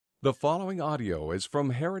The following audio is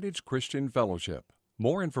from Heritage Christian Fellowship.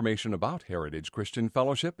 More information about Heritage Christian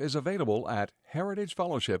Fellowship is available at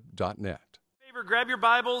heritagefellowship.net. Favor, grab your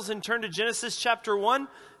Bibles and turn to Genesis chapter 1.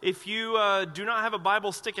 If you do not have a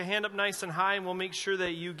Bible, stick a hand up nice and high, and we'll make sure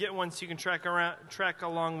that you get one so you can track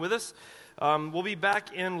along with us. We'll be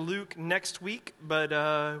back in Luke next week, but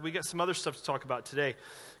we got some other stuff to talk about today.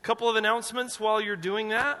 A couple of announcements while you're doing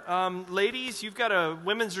that. Ladies, you've got a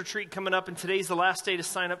women's retreat coming up, and today's the last day to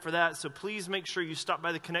sign up for that, so please make sure you stop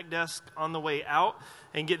by the Connect desk on the way out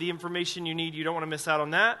and get the information you need. You don't want to miss out on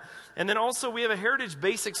that. And then also, we have a Heritage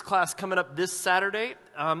Basics class coming up this Saturday.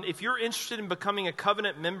 If you're interested in becoming a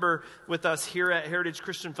covenant member with us here at Heritage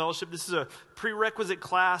Christian Fellowship, this is a prerequisite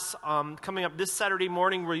class coming up this Saturday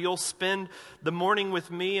morning where you'll spend the morning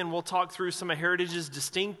with me and we'll talk through some of Heritage's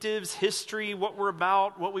distinctives, history, what we're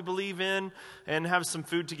about, what we believe in, and have some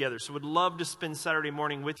food together. So we'd love to spend Saturday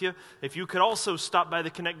morning with you. If you could also stop by the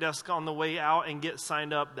Connect desk on the way out and get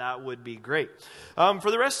signed up, that would be great. For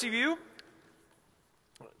the rest of you,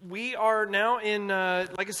 we are now in,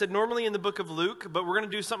 like I said, normally in the book of Luke, but we're going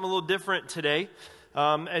to do something a little different today.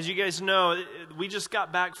 As you guys know, we just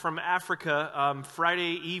got back from Africa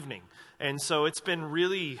Friday evening. And so it's been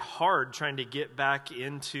really hard trying to get back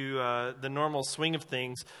into the normal swing of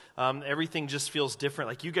things. Everything just feels different.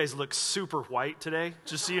 Like, you guys look super white today,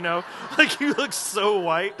 just so you know. Like, you look so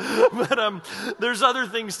white. But there's other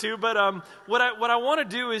things too. But what I want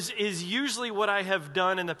to do is usually what I have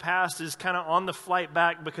done in the past is kind of on the flight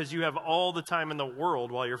back, because you have all the time in the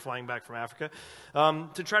world while you're flying back from Africa,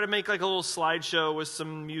 to try to make like a little slideshow with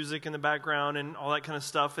some music in the background and all that kind of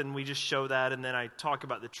stuff. And we just show that, and then I talk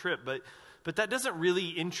about the trip. But that doesn't really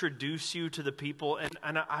introduce you to the people,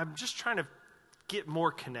 and I'm just trying to get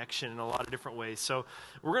more connection in a lot of different ways. So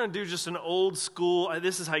we're going to do just an old school,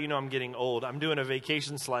 this is how you know I'm getting old. I'm doing a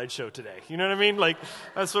vacation slideshow today. You know what I mean? Like,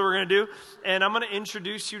 that's what we're going to do. And I'm going to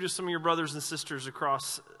introduce you to some of your brothers and sisters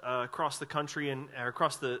across the country and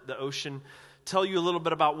across the ocean. Tell you a little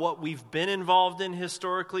bit about what we've been involved in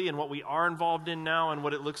historically and what we are involved in now and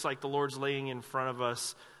what it looks like the Lord's laying in front of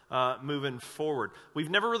us moving forward. We've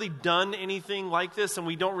never really done anything like this, and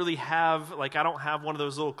we don't really have, like, I don't have one of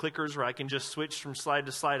those little clickers where I can just switch from slide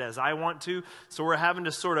to slide as I want to, so we're having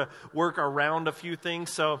to sort of work around a few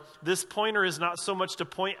things. So this pointer is not so much to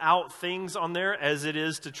point out things on there as it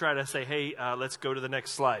is to try to say, hey, let's go to the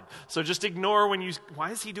next slide. So just ignore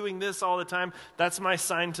why is he doing this all the time? That's my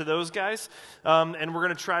sign to those guys. And we're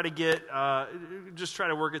going to try to just try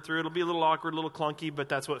to work it through. It'll be a little awkward, a little clunky, but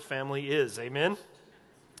that's what family is. Amen?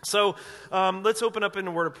 So let's open up in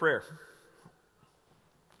a word of prayer.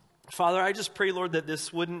 Father, I just pray, Lord, that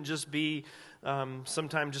this wouldn't just be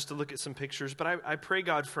sometime just to look at some pictures, but I pray,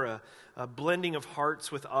 God, for a blending of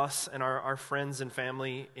hearts with us and our friends and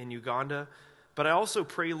family in Uganda. But I also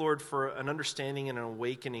pray, Lord, for an understanding and an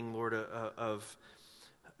awakening, Lord, of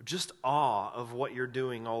just awe of what you're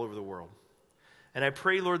doing all over the world. And I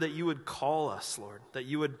pray, Lord, that you would call us, Lord, that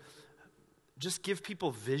you would just give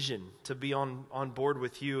people vision to be on board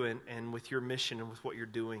with you and with your mission and with what you're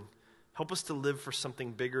doing. Help us to live for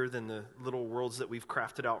something bigger than the little worlds that we've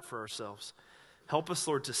crafted out for ourselves. Help us,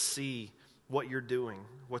 Lord, to see what you're doing,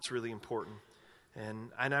 what's really important.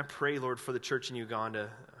 And I pray, Lord, for the church in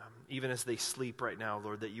Uganda, even as they sleep right now,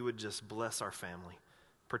 Lord, that you would just bless our family.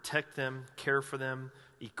 Protect them, care for them,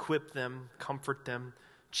 equip them, comfort them,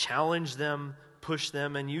 challenge them, push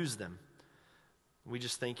them, and use them. We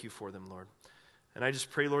just thank you for them, Lord. And I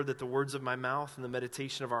just pray, Lord, that the words of my mouth and the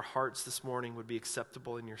meditation of our hearts this morning would be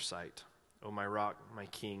acceptable in your sight. Oh, my rock, my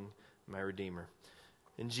king, my redeemer.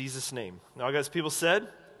 In Jesus' name. All God's people said,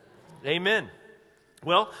 amen.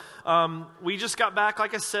 Well, we just got back,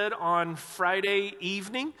 like I said, on Friday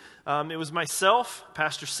evening. It was myself,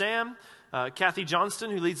 Pastor Sam, Kathy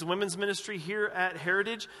Johnston, who leads the women's ministry here at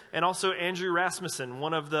Heritage, and also Andrew Rasmussen,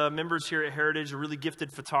 one of the members here at Heritage, a really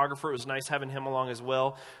gifted photographer. It was nice having him along as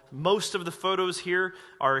well. Most of the photos here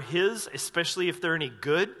are his, especially if they're any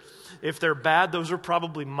good. If they're bad, those are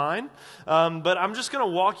probably mine. But I'm just going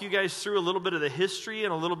to walk you guys through a little bit of the history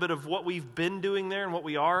and a little bit of what we've been doing there and what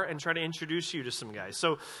we are, and try to introduce you to some guys.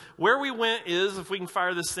 So where we went is, if we can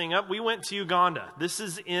fire this thing up, we went to Uganda. This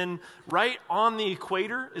is right on the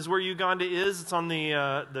equator is where Uganda is. It's on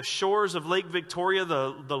the shores of Lake Victoria,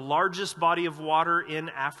 the largest body of water in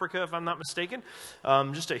Africa, if I'm not mistaken.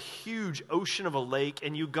 Just a huge ocean of a lake,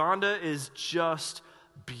 and Uganda is just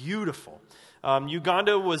beautiful.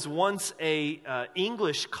 Uganda was once a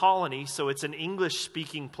English colony, so it's an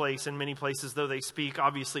English-speaking place in many places, though they speak,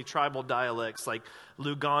 obviously, tribal dialects like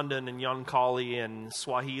Lugandan and Yankali and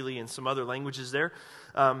Swahili and some other languages there.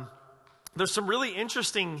 there's some really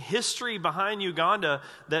interesting history behind Uganda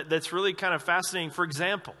that's really kind of fascinating. For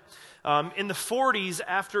example, in the 40s,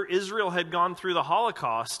 after Israel had gone through the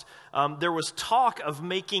Holocaust, there was talk of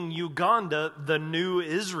making Uganda the new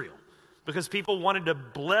Israel, because people wanted to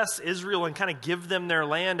bless Israel and kind of give them their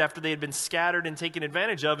land after they had been scattered and taken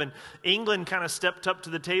advantage of. And England kind of stepped up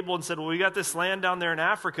to the table and said, well, we got this land down there in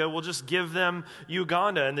Africa. We'll just give them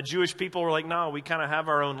Uganda. And the Jewish people were like, no, we kind of have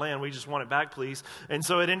our own land. We just want it back, please. And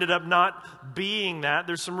so it ended up not being that.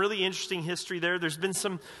 There's some really interesting history there. There's been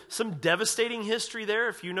some devastating history there.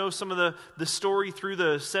 If you know some of the story through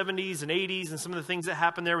the 70s and 80s and some of the things that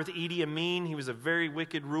happened there with Idi Amin, he was a very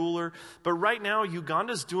wicked ruler. But right now,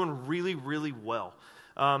 Uganda's doing really well.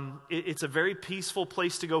 It's a very peaceful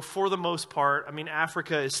place to go for the most part. I mean,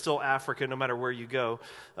 Africa is still Africa no matter where you go.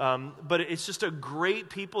 But it's just a great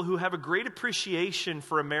people who have a great appreciation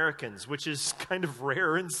for Americans, which is kind of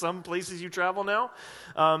rare in some places you travel now,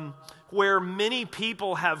 where many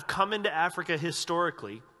people have come into Africa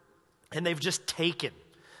historically and they've just taken.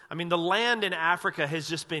 I mean, the land in Africa has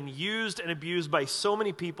just been used and abused by so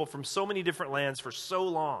many people from so many different lands for so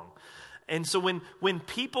long. And so when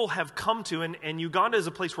people have come to, and Uganda is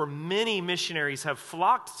a place where many missionaries have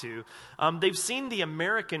flocked to, they've seen the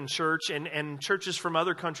American church and churches from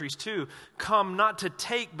other countries too come not to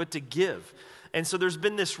take but to give. And so there's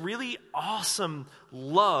been this really awesome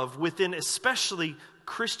love within especially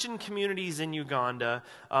Christian communities in Uganda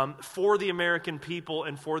for the American people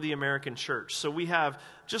and for the American church. So we have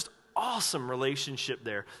just awesome relationship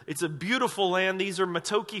there. It's a beautiful land. These are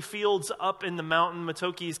matoke fields up in the mountain.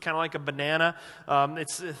 Matoke is kind of like a banana.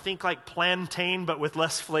 It's think like plantain, but with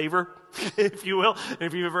less flavor, if you will.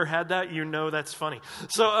 If you've ever had that, you know that's funny.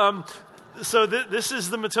 So this is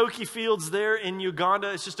the matoke fields there in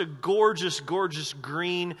Uganda. It's just a gorgeous, gorgeous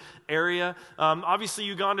green area. Obviously,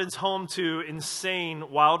 Uganda is home to insane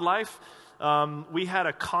wildlife. We had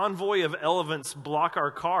a convoy of elephants block our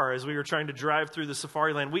car as we were trying to drive through the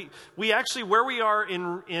safari land. We actually, where we are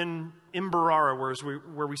in Mbarara,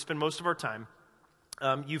 where we spend most of our time,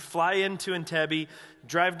 you fly into Entebbe,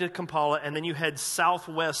 drive to Kampala, and then you head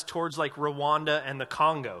southwest towards like Rwanda and the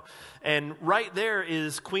Congo. And right there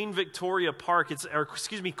is Queen Victoria Park.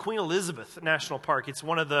 Queen Elizabeth National Park. It's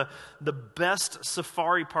one of the best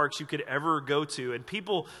safari parks you could ever go to. And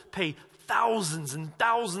people pay thousands and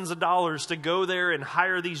thousands of dollars to go there and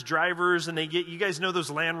hire these drivers, and you guys know those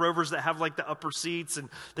Land Rovers that have like the upper seats, and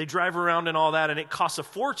they drive around and all that, and it costs a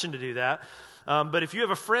fortune to do that. But if you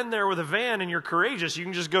have a friend there with a van and you're courageous, you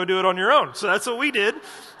can just go do it on your own. So that's what we did.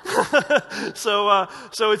 So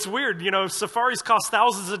it's weird. You know, safaris cost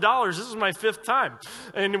thousands of dollars. This is my 5th time.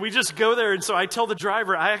 And we just go there. And so I tell the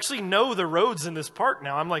driver, I actually know the roads in this park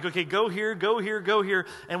now. I'm like, okay, go here, go here, go here.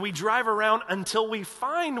 And we drive around until we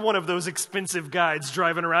find one of those expensive guides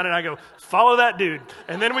driving around. And I go, follow that dude.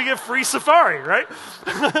 And then we get free safari, right?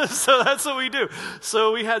 So that's what we do.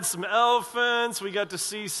 So we had some elephants. We got to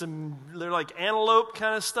see they're like antelope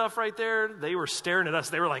kind of stuff right there. They were staring at us.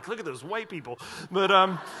 They were like, look at those white people.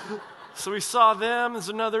 But so we saw them. There's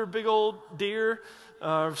another big old deer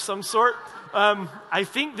of some sort. I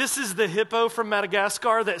think this is the hippo from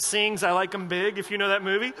Madagascar that sings I Like 'Em Big, if you know that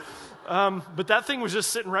movie. But that thing was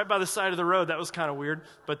just sitting right by the side of the road. That was kind of weird.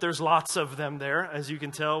 But there's lots of them there, as you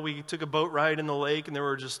can tell. We took a boat ride in the lake, and there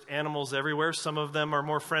were just animals everywhere. Some of them are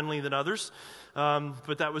more friendly than others.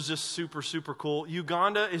 But that was just super, super cool.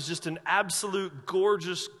 Uganda is just an absolute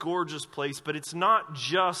gorgeous, gorgeous place. But it's not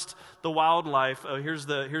just the wildlife. Oh, here's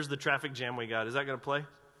the traffic jam we got. Is that going to play?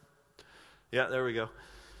 Yeah, there we go.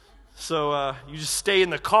 So you just stay in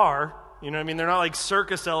the car. You know what I mean? They're not like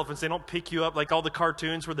circus elephants. They don't pick you up like all the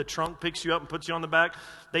cartoons where the trunk picks you up and puts you on the back.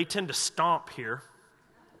 They tend to stomp here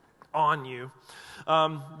on you.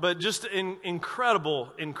 But just an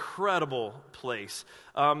incredible, incredible place.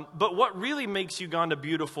 But what really makes Uganda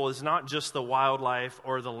beautiful is not just the wildlife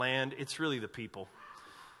or the land. It's really the people.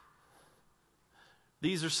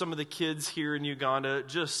 These are some of the kids here in Uganda.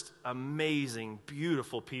 Just amazing,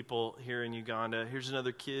 beautiful people here in Uganda. Here's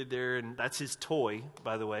another kid there, and that's his toy,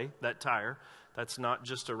 by the way, that tire. That's not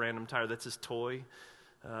just a random tire. That's his toy.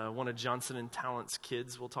 One of Johnson & Talent's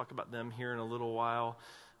kids. We'll talk about them here in a little while.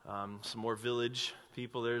 Some more village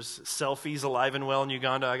people. There's selfies alive and well in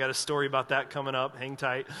Uganda. I got a story about that coming up. Hang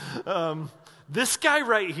tight. This guy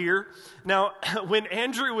right here. Now, when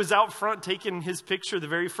Andrew was out front taking his picture the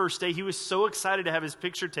very first day, he was so excited to have his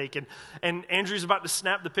picture taken. And Andrew's about to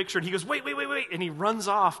snap the picture, and he goes, wait. And he runs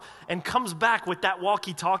off and comes back with that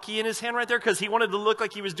walkie-talkie in his hand right there because he wanted to look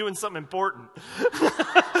like he was doing something important.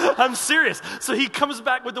 I'm serious. So he comes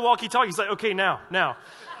back with the walkie-talkie. He's like, okay, now.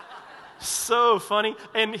 So funny.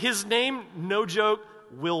 And his name, no joke,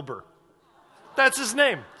 Wilbur. That's his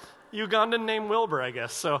name. Ugandan name Wilbur, I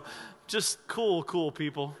guess. So just cool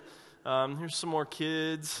people. Here's some more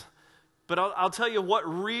kids. But I'll tell you what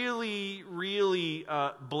really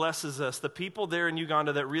blesses us. The people there in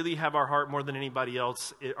Uganda that really have our heart more than anybody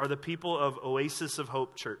else are the people of Oasis of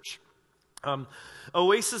Hope Church.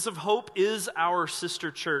 Oasis of Hope is our sister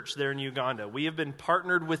church there in Uganda. We have been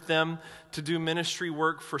partnered with them to do ministry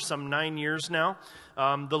work for some 9 years now.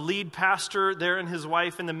 The lead pastor there and his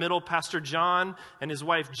wife in the middle, Pastor John, and his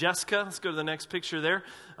wife Jessica. Let's go to the next picture there.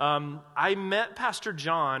 I met Pastor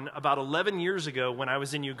John about 11 years ago when I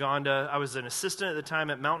was in Uganda. I was an assistant at the time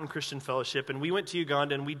at Mountain Christian Fellowship, and we went to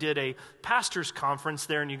Uganda and we did a pastor's conference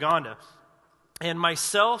there in Uganda. And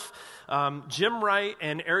myself, Jim Wright,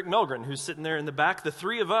 and Eric Melgren, who's sitting there in the back, the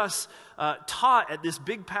three of us taught at this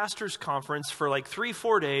big pastor's conference for like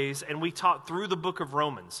 3-4 days, and we taught through the book of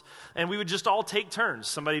Romans. And we would just all take turns.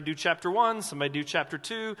 Somebody do chapter 1, somebody do chapter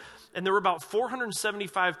 2, and there were about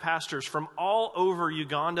 475 pastors from all over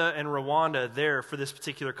Uganda and Rwanda there for this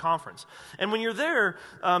particular conference. And when you're there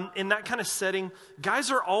in that kind of setting, guys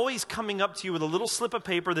are always coming up to you with a little slip of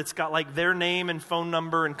paper that's got like their name and phone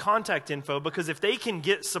number and contact info, because if they can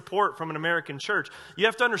get support from an American church, you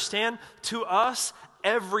have to understand, to us,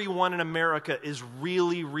 everyone in America is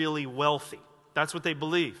really wealthy. That's what they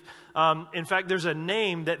believe. In fact, there's a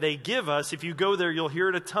name that they give us. If you go there, you'll hear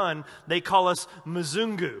it a ton. They call us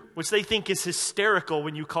Mzungu, which they think is hysterical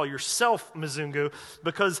when you call yourself Mzungu,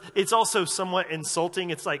 because it's also somewhat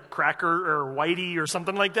insulting. It's like cracker or whitey or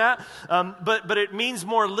something like that. But it means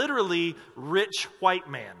more literally rich white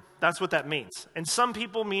man. That's what that means. And some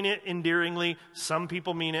people mean it endearingly. Some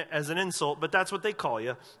people mean it as an insult, but that's what they call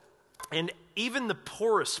you. And even the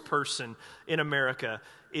poorest person in America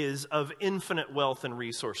is of infinite wealth and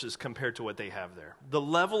resources compared to what they have there. The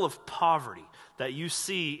level of poverty that you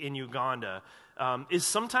see in Uganda is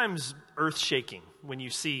sometimes earth-shaking when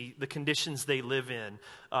you see the conditions they live in.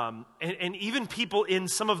 And even people in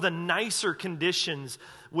some of the nicer conditions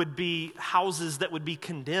would be houses that would be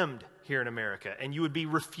condemned here in America, and you would be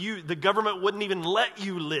refused. The government wouldn't even let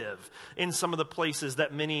you live in some of the places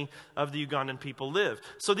that many of the Ugandan people live.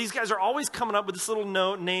 So these guys are always coming up with this little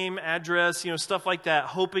note, name, address, stuff like that,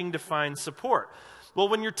 hoping to find support. Well,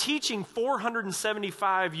 when you're teaching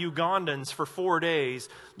 475 Ugandans for 4 days,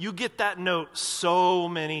 you get that note so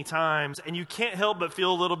many times, and you can't help but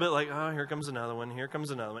feel a little bit like, oh, here comes another one, here comes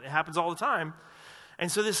another one. It happens all the time.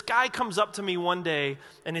 And so this guy comes up to me one day,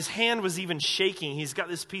 and his hand was even shaking. He's got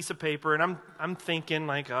this piece of paper, and I'm thinking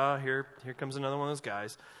like, oh, here comes another one of those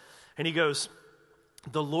guys. And he goes,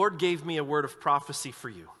 the Lord gave me a word of prophecy for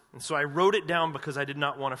you. And so I wrote it down because I did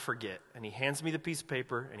not want to forget. And he hands me the piece of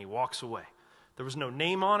paper, and he walks away. There was no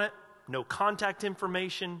name on it, no contact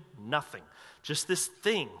information, nothing. Just this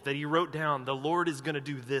thing that he wrote down, the Lord is going to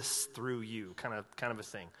do this through you, kind of a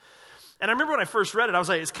thing. And I remember when I first read it, I was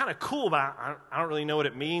like, it's kind of cool, but I don't really know what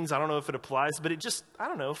it means. I don't know if it applies, but it just,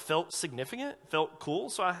 felt significant, felt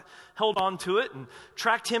cool. So I held on to it and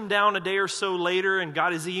tracked him down a day or so later and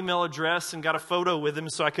got his email address and got a photo with him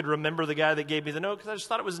so I could remember the guy that gave me the note, because I just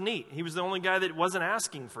thought it was neat. He was the only guy that wasn't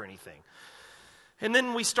asking for anything. And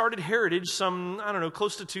then we started Heritage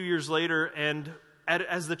close to 2 years later, and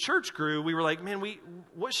as the church grew, we were like, man,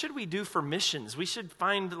 what should we do for missions? We should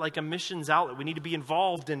find like a missions outlet. We need to be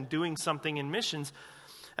involved in doing something in missions.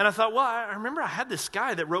 And I thought, well, I remember I had this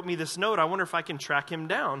guy that wrote me this note. I wonder if I can track him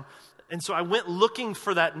down. And so I went looking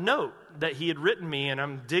for that note that he had written me, and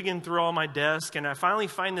I'm digging through all my desk, and I finally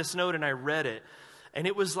find this note, and I read it. And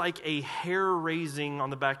it was like a hair-raising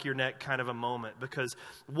on the back of your neck kind of a moment, because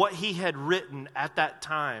what he had written at that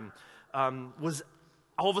time was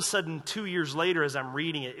all of a sudden 2 years later, as I'm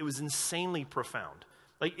reading it, it was insanely profound.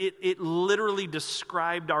 Like it literally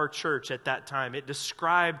described our church at that time. It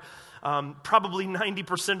described probably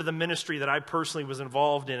 90% of the ministry that I personally was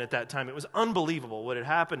involved in at that time. It was unbelievable what had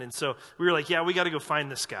happened. And so we were like, yeah, we got to go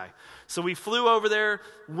find this guy. So we flew over there,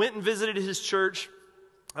 went and visited his church.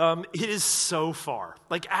 It is so far.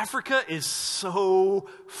 Like Africa is so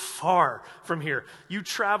far from here. You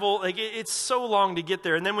travel, like it's so long to get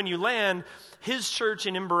there. And then when you land, his church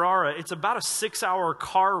in Mbarara, it's about a 6-hour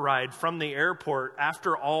car ride from the airport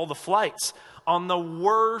after all the flights on the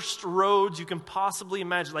worst roads you can possibly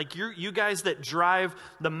imagine. Like you guys that drive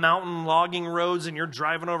the mountain logging roads and you're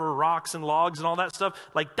driving over rocks and logs and all that stuff,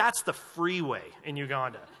 like that's the freeway in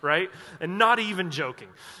Uganda, right? And not even joking.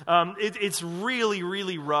 It's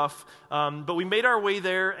really rough. But we made our way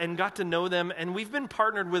there and got to know them. And we've been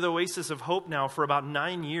partnered with Oasis of Hope now for about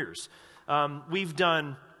 9 years. We've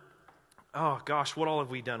done Oh gosh, what all have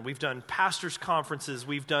we done? We've done pastors' conferences.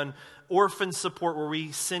 We've done orphan support where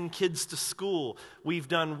we send kids to school. We've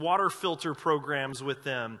done water filter programs with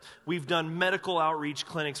them. We've done medical outreach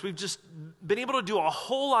clinics. We've just been able to do a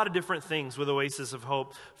whole lot of different things with Oasis of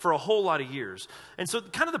Hope for a whole lot of years. And so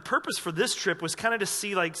kind of the purpose for this trip was kind of to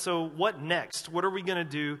see like, so what next? What are we going to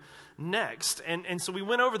do next? And so we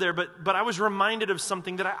went over there, but I was reminded of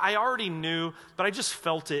something that I already knew, but I just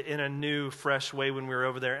felt it in a new, fresh way when we were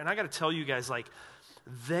over there. And I got to tell you guys, like,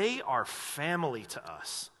 they are family to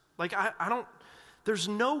us. Like, I don't, there's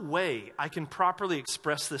no way I can properly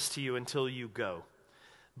express this to you until you go.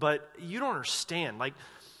 But you don't understand. Like,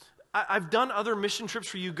 I've done other mission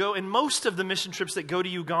trips where you go, and most of the mission trips that go to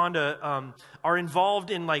Uganda are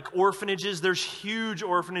involved in like orphanages. There's huge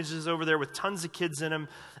orphanages over there with tons of kids in them.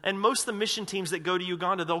 And most of the mission teams that go to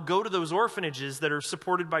Uganda, they'll go to those orphanages that are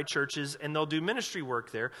supported by churches, and they'll do ministry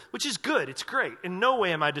work there, which is good. It's great. In no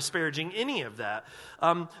way am I disparaging any of that.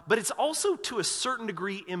 But it's also to a certain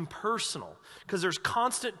degree impersonal, because there's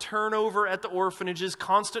constant turnover at the orphanages,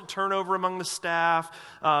 constant turnover among the staff,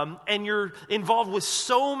 and you're involved with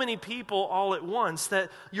so many people all at once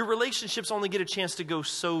that your relationships only get a chance to go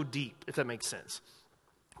so deep, if that makes sense.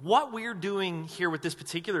 What we're doing here with this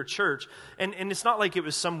particular church, and it's not like it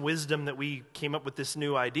was some wisdom that we came up with this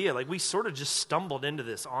new idea. Like, we sort of just stumbled into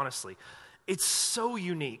this, honestly. It's so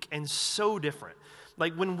unique and so different.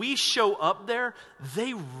 Like, when we show up there,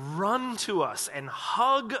 they run to us and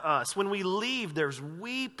hug us. When we leave, there's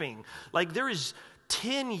weeping. Like, there is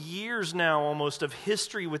 10 years now almost of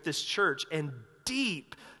history with this church and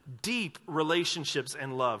deep relationships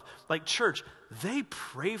and love. Like, church, they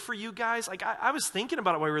pray for you guys. Like, I was thinking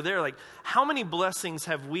about it while we were there. Like, how many blessings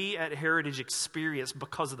have we at Heritage experienced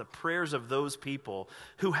because of the prayers of those people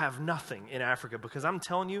who have nothing in Africa? Because I'm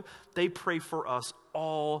telling you, they pray for us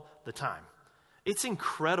all the time. It's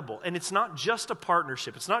incredible. And it's not just a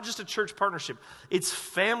partnership. It's not just a church partnership. It's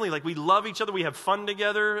family. Like, we love each other. We have fun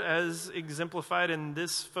together, as exemplified in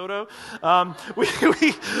this photo.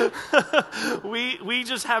 We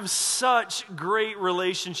just have such great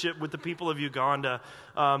relationship with the people of Uganda.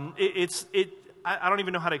 I don't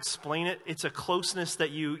even know how to explain it. It's a closeness that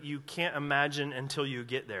you can't imagine until you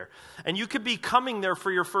get there. And you could be coming there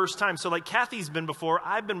for your first time. So like Kathy's been before,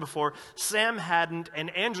 I've been before, Sam hadn't, and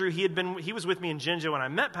Andrew, he was with me in Jinja when I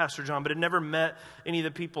met Pastor John, but had never met any of the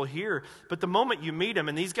people here. But the moment you meet him,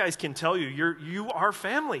 and these guys can tell you, you are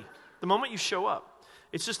family. The moment you show up.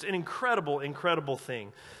 It's just an incredible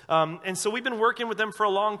thing. And so we've been working with them for a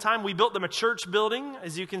long time. We built them a church building,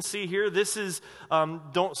 as you can see here. This is,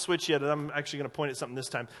 don't switch yet. I'm actually going to point at something this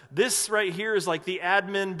time. This right here is like the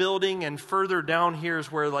admin building, and further down here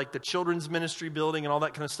is where like the children's ministry building and all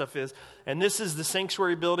that kind of stuff is. And this is the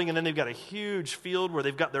sanctuary building, and then they've got a huge field where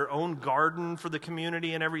they've got their own garden for the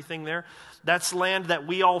community and everything there. That's land that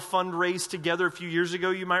we all fundraised together a few years ago,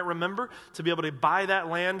 you might remember, to be able to buy that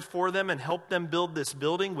land for them and help them build this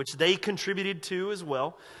building, which they contributed to as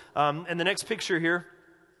well. And the next picture here,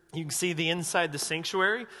 you can see the inside the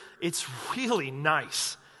sanctuary. It's really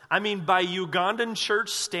nice. I mean, by Ugandan church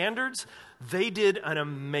standards, they did an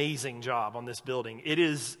amazing job on this building. It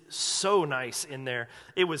is so nice in there.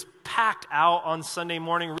 It was packed out on Sunday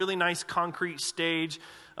morning, really nice concrete stage.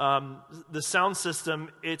 The sound system,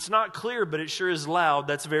 it's not clear, but it sure is loud.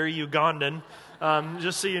 That's very Ugandan.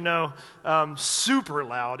 Just so you know, super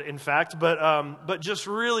loud, in fact, but just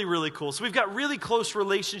really cool. So we've got really close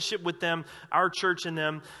relationship with them, our church and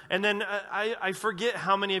them. And then I forget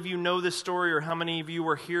how many of you know this story or how many of you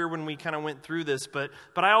were here when we kind of went through this, but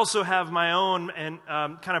I also have my own and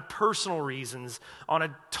kind of personal reasons on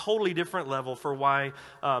a totally different level for why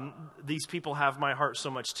these people have my heart so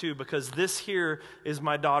much too, because this here is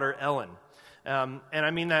my daughter, Ellen. And I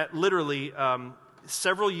mean that literally.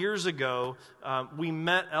 Several years ago, we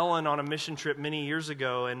met Ellen on a mission trip many years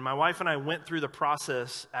ago, and my wife and I went through the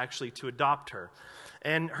process actually to adopt her.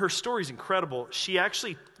 And her story is incredible. She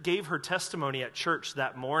actually gave her testimony at church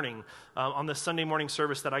that morning on the Sunday morning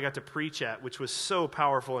service that I got to preach at, which was so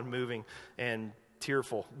powerful and moving and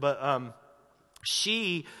tearful. But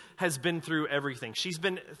she has been through everything. She's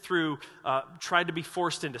been through, tried to be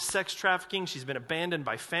forced into sex trafficking. She's been abandoned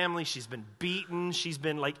by family. She's been beaten. She's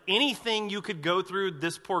been like anything you could go through,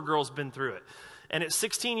 this poor girl's been through it. And at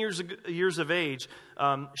 16 years of age,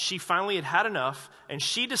 she finally had enough, and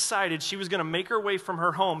she decided she was going to make her way from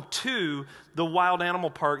her home to the wild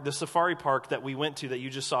animal park, the safari park that we went to that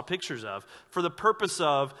you just saw pictures of, for the purpose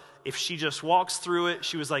of, if she just walks through it,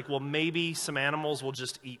 she was like, well, maybe some animals will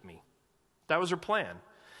just eat me. That was her plan.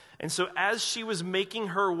 And so as she was making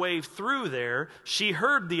her way through there, she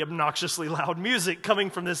heard the obnoxiously loud music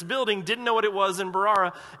coming from this building, didn't know what it was in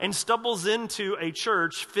Barara, and stumbles into a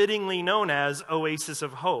church fittingly known as Oasis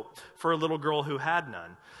of Hope for a little girl who had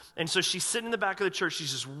none. And so she's sitting in the back of the church,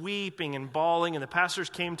 she's just weeping and bawling, and the pastors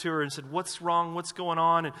came to her and said, "What's wrong? What's going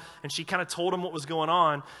on?" And she kind of told them what was going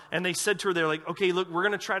on. And they said to her, they're like, "Okay, look, we're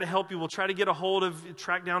going to try to help you. We'll try to get a hold of,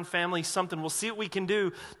 track down family, something. We'll see what we can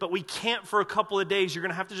do, but we can't for a couple of days. You're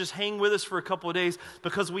going to have to just hang with us for a couple of days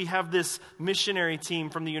because we have this missionary team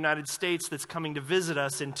from the United States that's coming to visit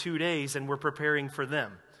us in 2 days, and we're preparing for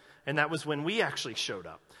them." And that was when we actually showed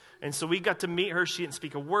up. And so we got to meet her. She didn't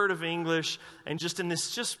speak a word of English. And just in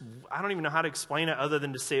this, I don't even know how to explain it other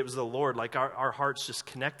than to say it was the Lord. Like our hearts just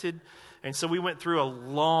connected. And so we went through a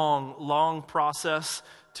long, long process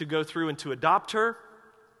to go through and to adopt her.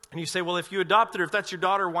 And you say, well, if you adopted her, if that's your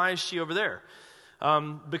daughter, why is she over there?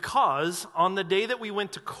 Because on the day that we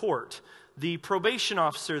went to court, the probation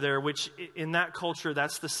officer there, which in that culture,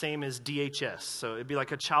 that's the same as DHS. So it'd be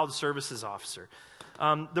like a child services officer.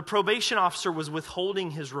 The probation officer was withholding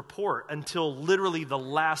his report until literally the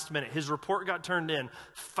last minute. His report got turned in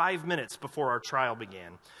 5 minutes before our trial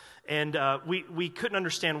began. And we couldn't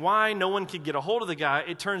understand why. No one could get a hold of the guy.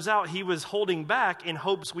 It turns out he was holding back in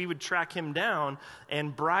hopes we would track him down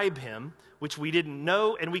and bribe him, which we didn't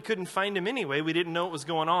know, and we couldn't find him anyway. We didn't know what was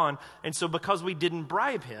going on. And so because we didn't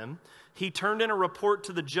bribe him, he turned in a report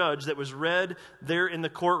to the judge that was read there in the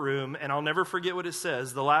courtroom, and I'll never forget what it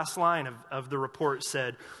says. The last line of the report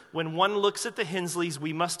said, "When one looks at the Hensleys,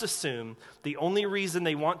 we must assume the only reason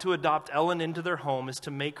they want to adopt Ellen into their home is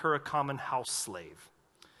to make her a common house slave."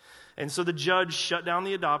 And so the judge shut down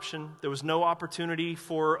the adoption. There was no opportunity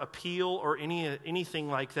for appeal or anything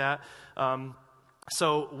like that.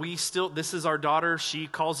 So this is our daughter. She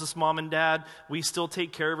calls us mom and dad. We still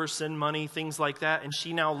take care of her, send money, things like that. And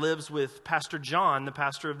she now lives with Pastor John, the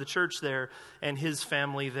pastor of the church there, and his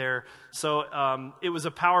family there. So it was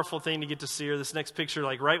a powerful thing to get to see her. This next picture,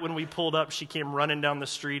 like right when we pulled up, she came running down the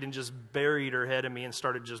street and just buried her head in me and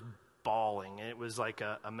started just bawling. It was like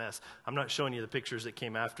a mess. I'm not showing you the pictures that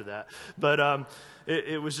came after that. But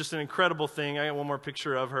it was just an incredible thing. I got one more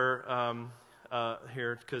picture of her.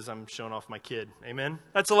 Here because I'm showing off my kid. Amen?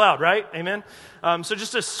 That's allowed, right? Amen? So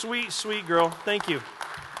just a sweet, sweet girl. Thank you.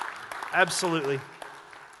 Absolutely.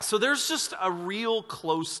 So there's just a real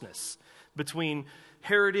closeness between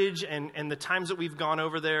Heritage and the times that we've gone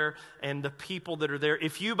over there and the people that are there.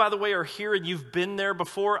 If you, by the way, are here and you've been there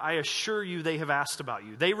before, I assure you they have asked about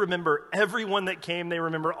you. They remember everyone that came. They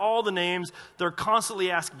remember all the names. They're constantly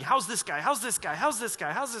asking, how's this guy? How's this guy? How's this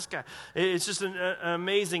guy? How's this guy? It's just an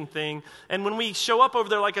amazing thing. And when we show up over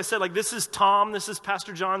there, like I said, like this is Tom. This is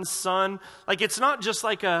Pastor John's son. Like it's not just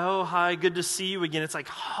like oh, hi, good to see you again. It's like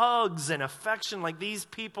hugs and affection. Like these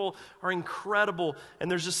people are incredible. And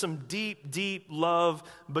there's just some deep, deep love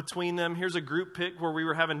between them. Here's a group pic where we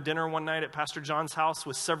were having dinner one night at Pastor John's house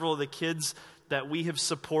with several of the kids that we have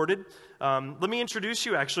supported. Let me introduce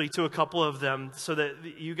you actually to a couple of them so that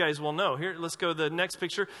you guys will know. Here, let's go to the next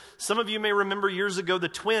picture. Some of you may remember years ago the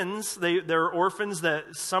twins. They're orphans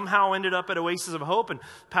that somehow ended up at Oasis of Hope, and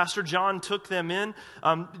Pastor John took them in.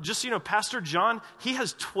 Just so you know, Pastor John, he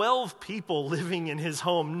has 12 people living in his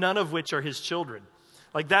home, none of which are his children.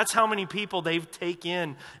 Like that's how many people they've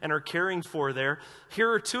taken and are caring for there.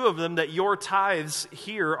 Here are two of them that your tithes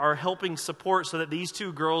here are helping support so that these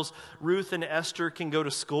two girls, Ruth and Esther, can go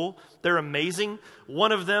to school. They're amazing.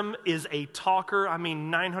 One of them is a talker.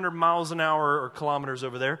 900 miles an hour or kilometers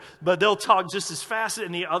over there. But they'll talk just as fast.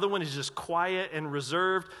 And the other one is just quiet and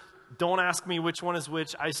reserved. Don't ask me which one is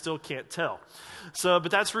which. I still can't tell.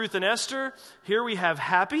 But that's Ruth and Esther. Here we have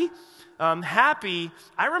Happy. Happy,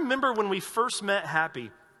 I remember when we first met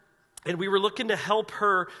Happy, and we were looking to help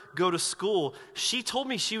her go to school. She told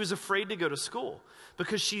me she was afraid to go to school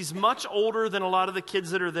because she's much older than a lot of the kids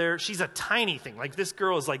that are there. She's a tiny thing. Like this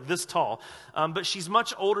girl is like this tall, but she's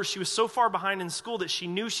much older. She was so far behind in school that she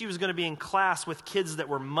knew she was going to be in class with kids that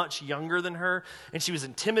were much younger than her, and she was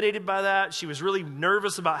intimidated by that. She was really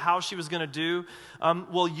nervous about how she was going to do.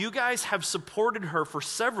 Well, you guys have supported her for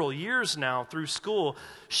several years now through school.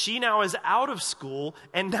 She now is out of school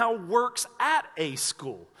and now works at a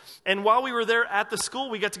school. And while we were there at the school,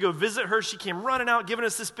 we got to go visit her. She came running out, giving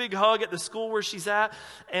us this big hug at the school where she's at.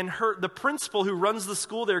 And the principal who runs the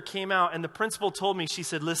school there came out, and the principal told me, she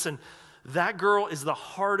said, listen, that girl is the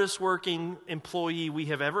hardest working employee we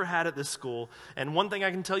have ever had at this school. And one thing I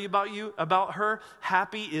can tell you about her,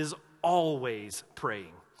 Happy is always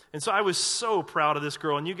praying. And so I was so proud of this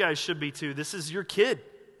girl, and you guys should be too. This is your kid.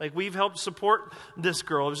 Like, we've helped support this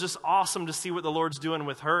girl. It was just awesome to see what the Lord's doing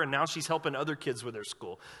with her, and now she's helping other kids with their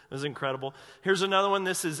school. It was incredible. Here's another one.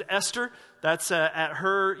 This is Esther. That's at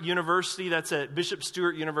her university. That's at Bishop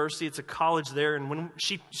Stewart University. It's a college there, and when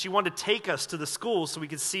she wanted to take us to the school so we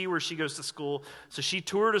could see where she goes to school, so she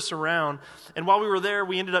toured us around, and while we were there,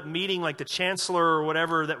 we ended up meeting like the chancellor or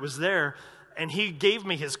whatever that was there. And he gave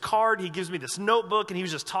me his card, he gives me this notebook, and he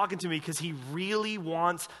was just talking to me because he really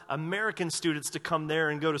wants American students to come there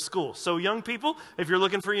and go to school. So young people, if you're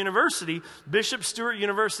looking for university, Bishop Stewart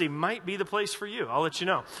University might be the place for you. I'll let you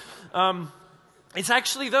know. It's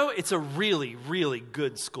actually, though, it's a really, really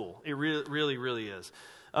good school. It really is.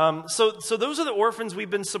 So those are the orphans we've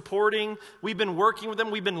been supporting. We've been working with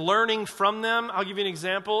them. We've been learning from them. I'll give you an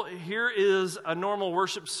example. Here is a normal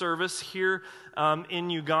worship service here in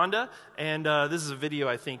Uganda. And this is a video,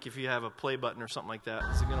 I think, if you have a play button or something like that.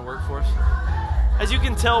 Is it going to work for us? As you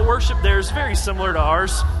can tell, worship there is very similar to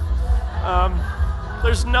ours.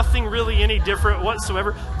 There's nothing really any different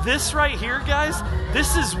whatsoever. This right here, guys,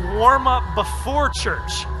 this is warm-up before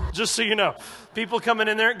church, just so you know. People coming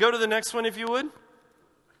in there. Go to the next one if you would.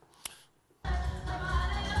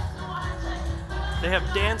 They have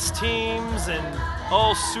dance teams and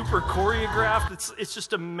all super choreographed. It's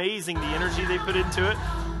just amazing the energy they put into it.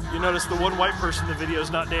 You notice the one white person in the video is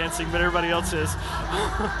not dancing, but everybody else is.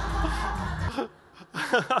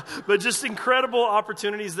 But just incredible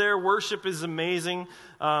opportunities there. Worship is amazing.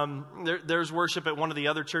 There's worship at one of the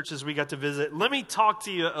other churches we got to visit. Let me talk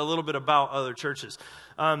to you a little bit about other churches.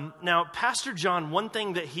 Now, Pastor John, one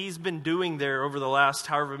thing that he's been doing there over the last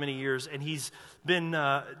however many years, and he's been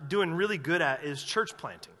doing really good at, is church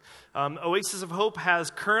planting. Oasis of Hope has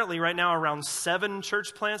currently right now around 7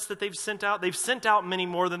 church plants that they've sent out. They've sent out many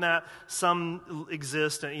more than that. Some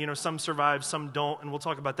exist, some survive, some don't, and we'll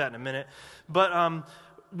talk about that in a minute. But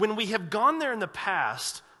when we have gone there in the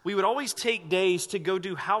past, we would always take days to go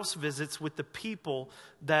do house visits with the people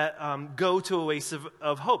that go to Oasis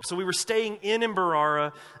of Hope. So we were staying in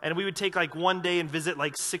Mbarara, and we would take like one day and visit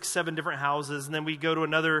like 6, 7 different houses, and then we'd go to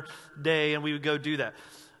another day and we would go do that.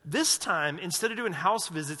 This time, instead of doing house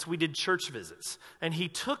visits, we did church visits. And he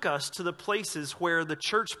took us to the places where the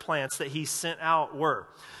church plants that he sent out were.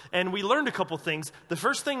 And we learned a couple things. The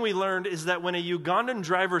first thing we learned is that when a Ugandan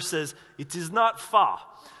driver says, "It is not far,"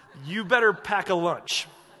 you better pack a lunch.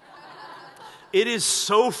 It is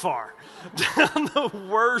so far down the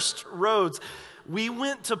worst roads. We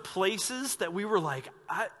went to places that we were like,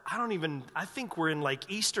 I think we're in like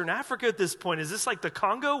Eastern Africa at this point. Is this like the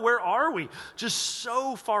Congo? Where are we? Just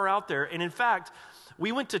so far out there. And in fact,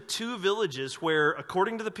 we went to 2 villages where,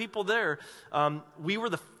 according to the people there, we were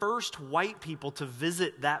the first white people to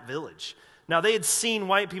visit that village. Now, they had seen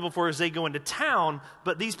white people before as they go into town,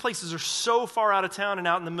 but these places are so far out of town and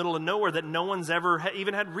out in the middle of nowhere that no one's ever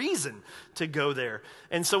even had reason to go there.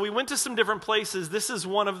 And so we went to some different places. This is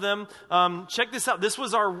one of them. Check this out. This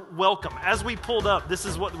was our welcome. As we pulled up, this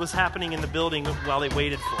is what was happening in the building while they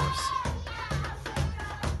waited for us.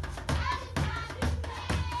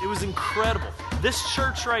 It was incredible. This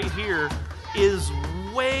church right here is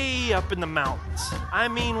way up in the mountains. I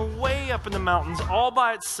mean, way up in the mountains, all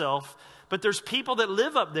by itself. But there's people that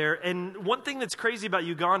live up there, and one thing that's crazy about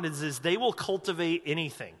Ugandans is they will cultivate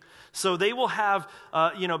anything. So they will have,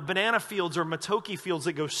 banana fields or matoke fields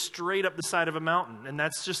that go straight up the side of a mountain, and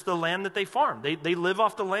that's just the land that they farm. They live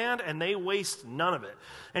off the land, and they waste none of it.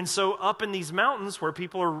 And so up in these mountains where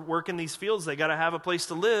people are working these fields, they got to have a place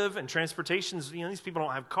to live, and transportation's, these people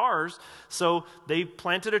don't have cars, so they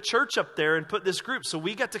planted a church up there and put this group. So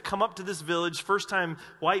we got to come up to this village, first time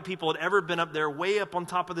white people had ever been up there, way up on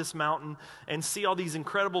top of this mountain, and see all these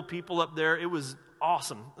incredible people up there. It was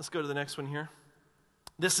awesome. Let's go to the next one here.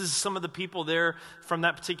 This is some of the people there from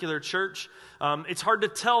that particular church. It's hard to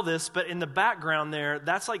tell this, but in the background there,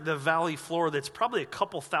 that's like the valley floor that's probably a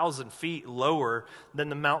couple thousand feet lower than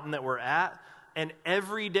the mountain that we're at. And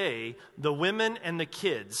every day, the women and the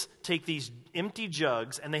kids take these empty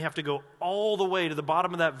jugs, and they have to go all the way to the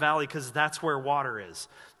bottom of that valley because that's where water is.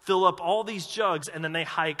 Fill up all these jugs, and then they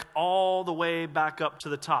hike all the way back up to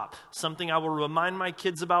the top. Something I will remind my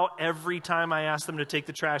kids about every time I ask them to take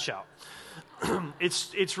the trash out.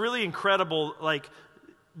 It's really incredible. Like,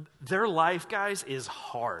 their life, guys, is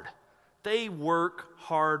hard. They work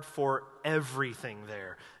hard for everything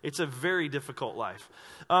there. It's a very difficult life.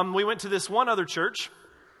 We went to this one other church.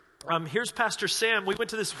 Here's Pastor Sam. We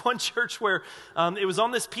went to this one church where it was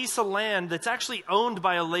on this piece of land that's actually owned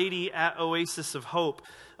by a lady at Oasis of Hope.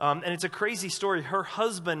 And it's a crazy story. Her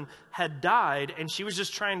husband had died, and she was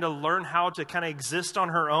just trying to learn how to kind of exist on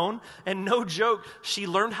her own. And no joke, she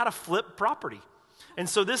learned how to flip property. And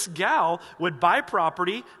so this gal would buy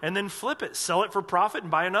property and then flip it, sell it for profit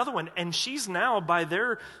and buy another one. And she's now, by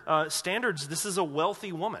their standards, this is a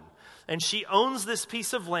wealthy woman. And she owns this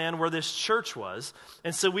piece of land where this church was.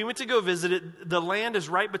 And so we went to go visit it. The land is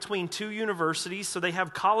right between two universities, so they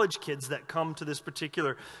have college kids that come to this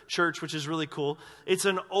particular church, which is really cool. It's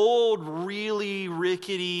an old, really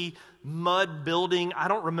rickety mud building. I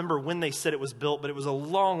don't remember when they said it was built, but it was a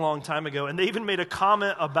long, long time ago. And they even made a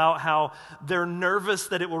comment about how they're nervous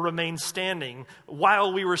that it will remain standing.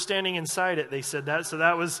 While we were standing inside it, they said that. So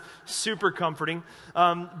that was super comforting.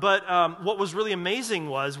 But what was really amazing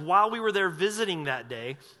was while we were there visiting that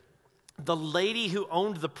day, the lady who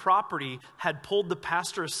owned the property had pulled the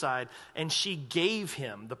pastor aside, and she gave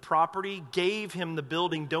him the property, gave him the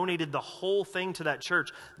building, donated the whole thing to that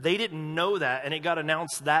church. They didn't know that, and it got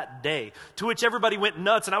announced that day, to which everybody went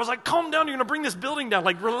nuts. And I was like, calm down, you're going to bring this building down.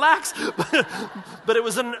 Like, relax. But it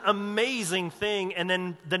was an amazing thing. And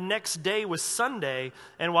then the next day was Sunday,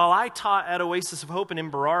 and while I taught at Oasis of Hope in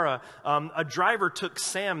Imbarara, a driver took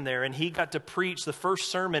Sam there, and he got to preach the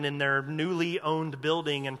first sermon in their newly owned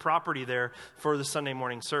building and property there for the Sunday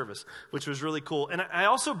morning service, which was really cool. And I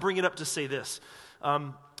also bring it up to say this.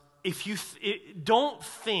 If you don't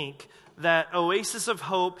think that Oasis of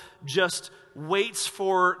Hope just waits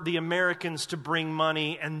for the Americans to bring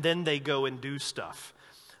money and then they go and do stuff.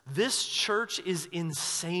 This church is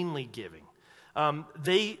insanely giving.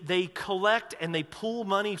 They collect and they pull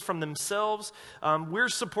money from themselves. We're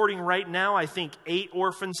supporting right now, I think, 8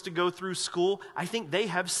 orphans to go through school. I think they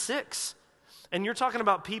have 6. And you're talking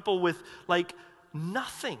about people with like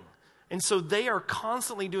nothing. And so they are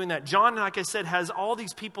constantly doing that. John, like I said, has all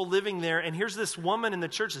these people living there. And here's this woman in the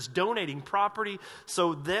church that's donating property.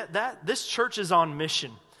 So this church is on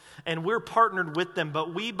mission. And we're partnered with them.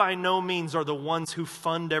 But we by no means are the ones who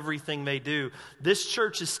fund everything they do. This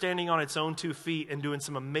church is standing on its own 2 feet and doing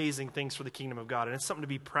some amazing things for the kingdom of God. And it's something to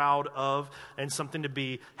be proud of and something to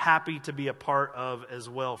be happy to be a part of as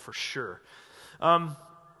well, for sure.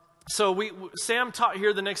 So Sam taught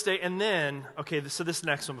here the next day, and then, okay, so this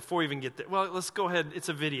next one, before we even get there, well, let's go ahead. It's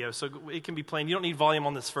a video, so it can be playing. You don't need volume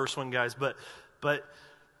on this first one, guys, but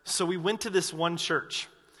so we went to this one church,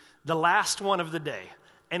 the last one of the day,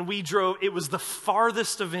 and we drove. It was the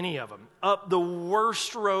farthest of any of them, up the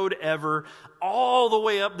worst road ever, all the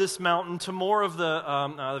way up this mountain to more of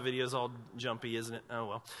the video's all jumpy, isn't it? Oh,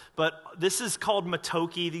 well. But this is called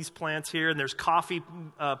Matoki, these plants here, and there's coffee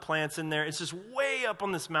plants in there. It's just way up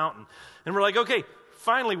on this mountain. And we're like, okay,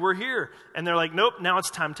 finally, we're here. And they're like, nope, now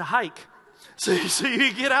it's time to hike. So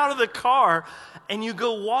you get out of the car and you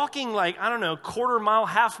go walking like, I don't know, quarter mile,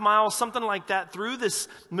 half mile, something like that through this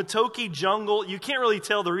Matoki jungle. You can't really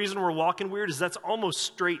tell. The reason we're walking weird is that's almost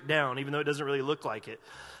straight down, even though it doesn't really look like it.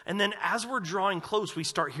 And then as we're drawing close, we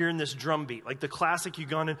start hearing this drum beat, like the classic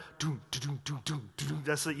Ugandan, doom, doom, doom, doom, doom.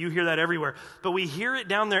 That's you hear that everywhere. But we hear it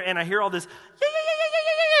down there, and I hear all this,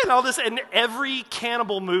 and all this, and every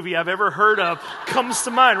cannibal movie I've ever heard of comes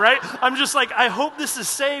to mind, right? I'm just like, I hope this is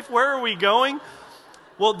safe. Where are we going?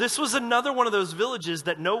 Well, this was another one of those villages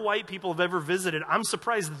that no white people have ever visited. I'm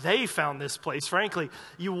surprised they found this place, frankly.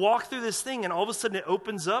 You walk through this thing, and all of a sudden it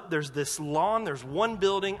opens up. There's this lawn. There's one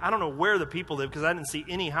building. I don't know where the people live because I didn't see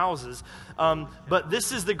any houses. But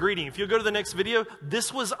this is the greeting. If you'll go to the next video,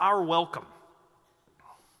 this was our welcome.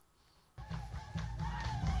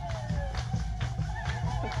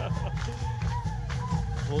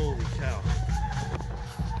 Holy cow.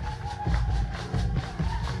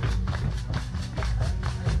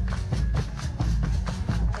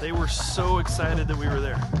 They were so excited that we were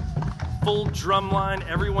there. Full drum line,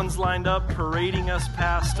 everyone's lined up, parading us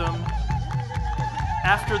past them.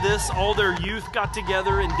 After this, all their youth got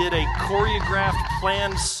together and did a choreographed,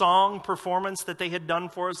 planned song performance that they had done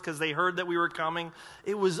for us because they heard that we were coming.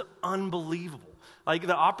 It was unbelievable. Like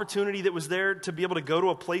the opportunity that was there to be able to go to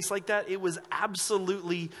a place like that, it was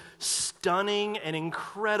absolutely stunning and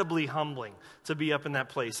incredibly humbling to be up in that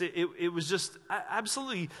place. It was just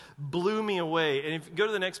absolutely blew me away. And if you go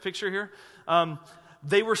to the next picture here,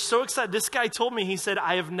 they were so excited. This guy told me, he said,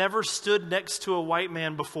 I have never stood next to a white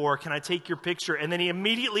man before. Can I take your picture? And then he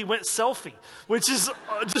immediately went selfie, which is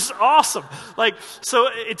just awesome. Like, so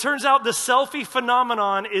it turns out the selfie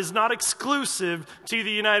phenomenon is not exclusive to the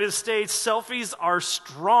United States. Selfies are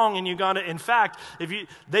strong in Uganda. In fact,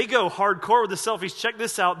 they go hardcore with the selfies. Check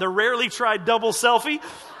this out. The rarely tried double selfie.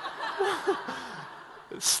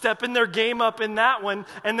 stepping their game up in that one.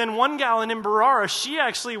 And then one gal in Mbarara, she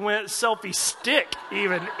actually went selfie stick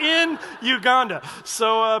even in Uganda.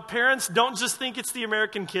 So parents, don't just think it's the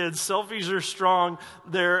American kids. Selfies are strong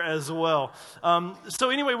there as well. So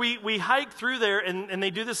anyway, we hike through there, and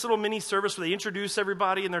they do this little mini service where they introduce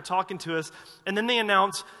everybody and they're talking to us. And then they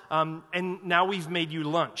announce, and now we've made you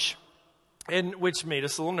lunch. And which made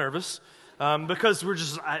us a little nervous because we're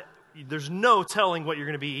just... there's no telling what you're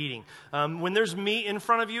going to be eating. When there's meat in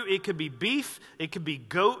front of you, it could be beef, it could be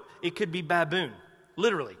goat, it could be baboon,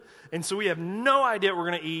 literally. And so we have no idea what we're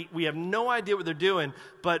going to eat. We have no idea what they're doing.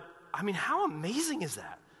 But, I mean, how amazing is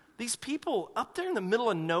that? These people up there in the middle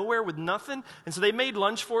of nowhere with nothing. And so they made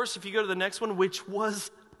lunch for us, if you go to the next one, which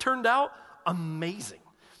turned out amazing.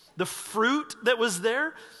 The fruit that was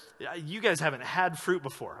there, you guys haven't had fruit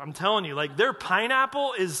before. I'm telling you, like their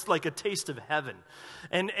pineapple is like a taste of heaven.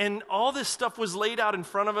 And all this stuff was laid out in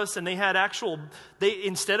front of us, and they had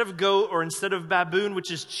instead of goat or instead of baboon,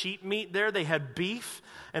 which is cheap meat there, they had beef,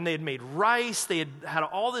 and they had made rice, they had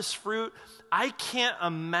all this fruit. I can't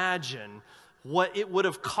imagine what it would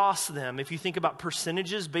have cost them if you think about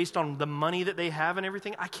percentages based on the money that they have and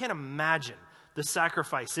everything. I can't imagine the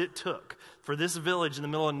sacrifice it took for this village in the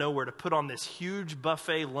middle of nowhere to put on this huge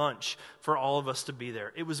buffet lunch for all of us to be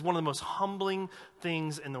there. It was one of the most humbling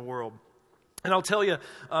things in the world. And I'll tell you,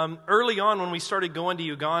 early on when we started going to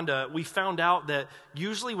Uganda, we found out that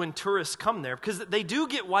usually when tourists come there, because they do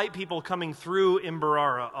get white people coming through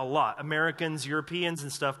Mbarara a lot, Americans, Europeans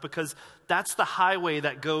and stuff, because that's the highway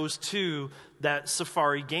that goes to that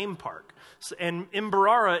safari game park. And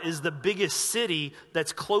Mbarara is the biggest city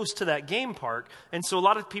that's close to that game park. And so a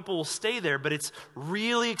lot of people will stay there, but it's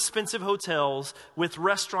really expensive hotels with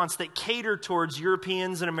restaurants that cater towards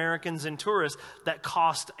Europeans and Americans and tourists that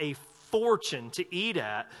cost a fortune to eat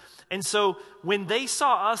at. And so when they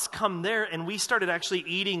saw us come there and we started actually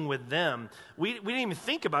eating with them, we didn't even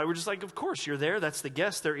think about it. We're just like, of course, you're there. That's the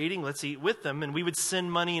guest. They're eating. Let's eat with them. And we would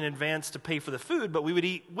send money in advance to pay for the food, but we would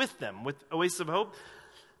eat with them. With Oasis of Hope,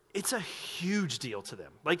 it's a huge deal to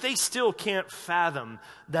them. Like they still can't fathom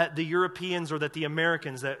that the Europeans or that the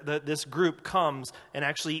Americans, that this group comes and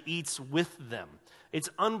actually eats with them. It's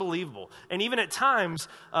unbelievable. And even at times,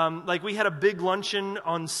 like we had a big luncheon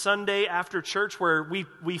on Sunday after church where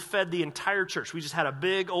we fed the entire church. We just had a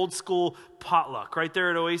big old school potluck right there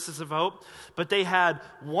at Oasis of Hope. But they had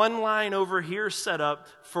one line over here set up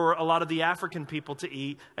for a lot of the African people to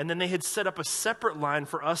eat. And then they had set up a separate line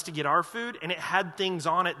for us to get our food. And it had things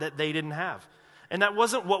on it that they didn't have. And that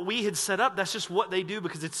wasn't what we had set up. That's just what they do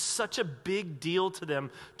because it's such a big deal to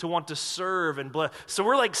them to want to serve and bless. So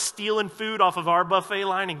we're like stealing food off of our buffet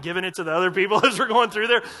line and giving it to the other people as we're going through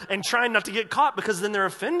there and trying not to get caught because then they're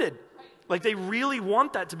offended. Like they really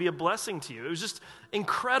want that to be a blessing to you. It was just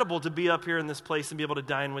incredible to be up here in this place and be able to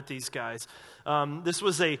dine with these guys. This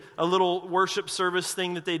was a little worship service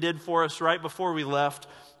thing that they did for us right before we left.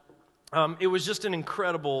 It was just an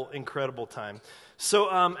incredible, incredible time.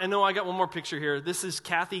 So, I know I got one more picture here. This is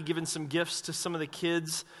Kathy giving some gifts to some of the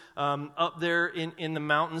kids up there in the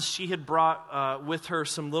mountains. She had brought with her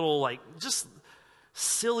some little, like, just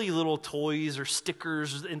silly little toys or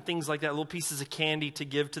stickers and things like that, little pieces of candy to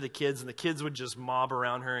give to the kids, and the kids would just mob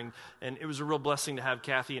around her, and it was a real blessing to have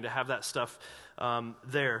Kathy and to have that stuff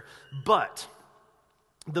there. But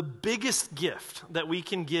the biggest gift that we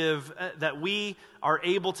can give, that we are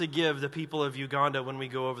able to give the people of Uganda when we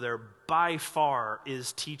go over there, by far,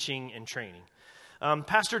 is teaching and training.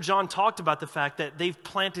 Pastor John talked about the fact that they've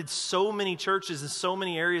planted so many churches in so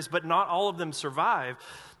many areas, but not all of them survive.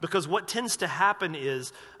 Because what tends to happen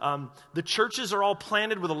is the churches are all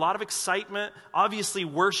planted with a lot of excitement. Obviously,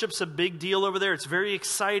 worship's a big deal over there. It's very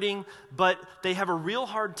exciting, but they have a real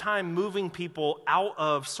hard time moving people out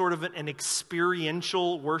of sort of an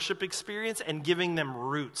experiential worship experience and giving them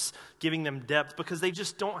roots, giving them depth, because they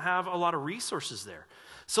just don't have a lot of resources there.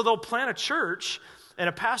 So they'll plant a church, and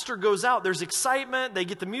a pastor goes out, there's excitement, they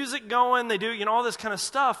get the music going, they do, all this kind of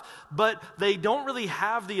stuff, but they don't really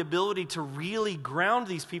have the ability to really ground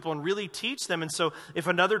these people and really teach them. And so if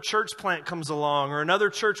another church plant comes along or another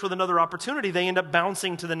church with another opportunity, they end up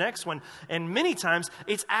bouncing to the next one. And many times,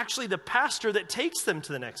 it's actually the pastor that takes them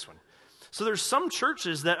to the next one. So there's some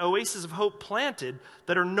churches that Oasis of Hope planted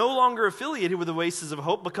that are no longer affiliated with Oasis of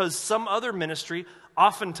Hope because some other ministry,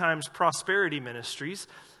 oftentimes prosperity ministries,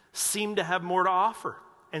 seem to have more to offer.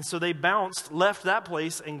 And so they bounced, left that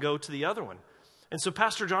place, and go to the other one. And so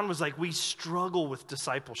Pastor John was like, we struggle with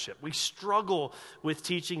discipleship. We struggle with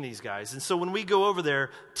teaching these guys. And so when we go over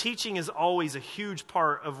there, teaching is always a huge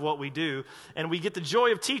part of what we do. And we get the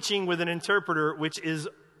joy of teaching with an interpreter, which is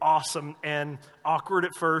awesome and awkward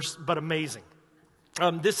at first, but amazing.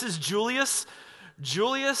 This is Julius.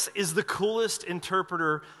 Julius is the coolest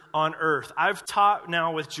interpreter on earth. I've taught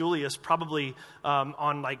now with Julius probably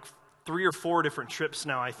on like 3 or 4 different trips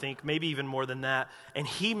now, I think, maybe even more than that. And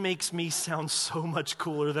he makes me sound so much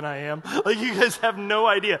cooler than I am. Like, you guys have no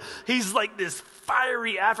idea. He's like this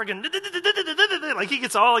fiery African, like he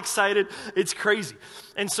gets all excited. It's crazy.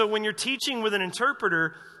 And so when you're teaching with an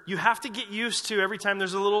interpreter, you have to get used to, every time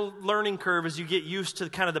there's a little learning curve as you get used to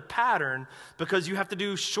kind of the pattern, because you have to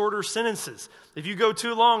do shorter sentences. If you go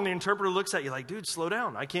too long, the interpreter looks at you like, dude, slow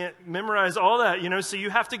down. I can't memorize all that, so you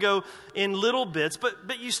have to go in little bits,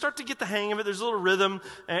 but you start to get the hang of it. There's a little rhythm,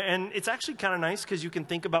 and it's actually kind of nice because you can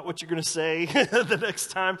think about what you're going to say the next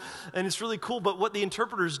time, and it's really cool. But what the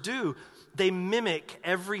interpreters do, they mimic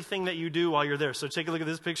everything that you do while you're there. So take a look at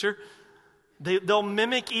this picture. They'll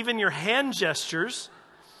mimic even your hand gestures,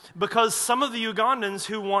 because some of the Ugandans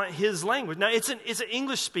who want his language. Now, it's an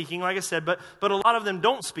English speaking, like I said, but a lot of them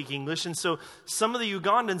don't speak English. And so some of the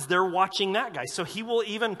Ugandans, they're watching that guy. So he will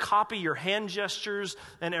even copy your hand gestures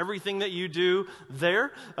and everything that you do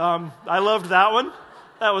there. I loved that one.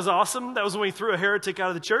 That was awesome. That was when we threw a heretic out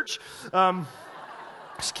of the church.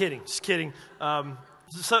 Just kidding.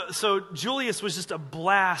 So Julius was just a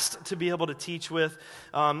blast to be able to teach with.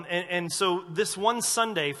 And so this one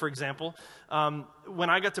Sunday, for example, when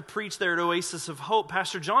I got to preach there at Oasis of Hope,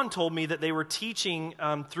 Pastor John told me that they were teaching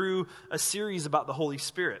through a series about the Holy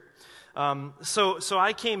Spirit. So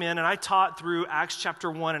I came in and I taught through Acts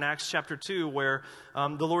chapter 1 and Acts chapter 2, where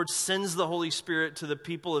the Lord sends the Holy Spirit to the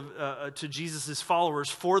people to Jesus' followers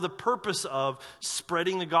for the purpose of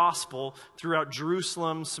spreading the gospel throughout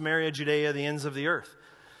Jerusalem, Samaria, Judea, the ends of the earth.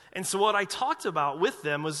 And so what I talked about with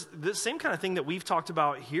them was the same kind of thing that we've talked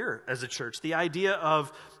about here as a church, the idea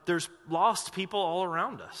of there's lost people all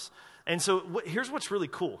around us. And so here's what's really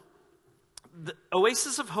cool. The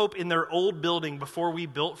Oasis of Hope, in their old building before we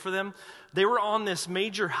built for them, they were on this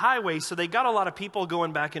major highway, so they got a lot of people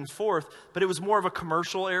going back and forth, but it was more of a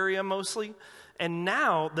commercial area mostly. And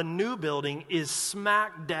now the new building is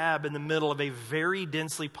smack dab in the middle of a very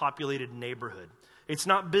densely populated neighborhood. It's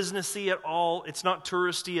not businessy at all. It's not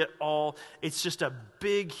touristy at all. It's just a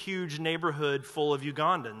big, huge neighborhood full of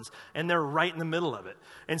Ugandans, and they're right in the middle of it.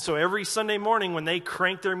 And so every Sunday morning when they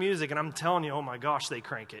crank their music, and I'm telling you, oh my gosh, they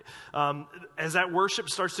crank it. As that worship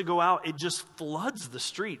starts to go out, it just floods the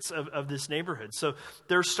streets of this neighborhood. So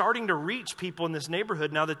they're starting to reach people in this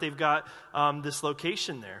neighborhood now that they've got this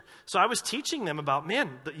location there. So I was teaching them about, man,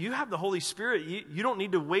 you have the Holy Spirit. You don't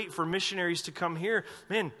need to wait for missionaries to come here.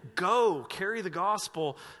 Man, go carry the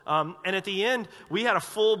gospel. And at the end, we had a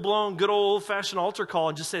full-blown, good old-fashioned altar call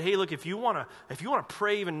and just said, hey, look, if you want to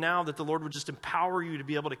pray even now that the Lord would just empower you to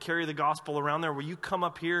be able to carry the gospel around there, will you come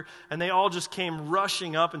up here? And they all just came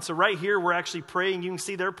rushing up. And so right here, we're actually praying. You can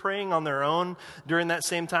see they're praying on their own during that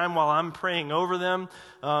same time while I'm praying over them.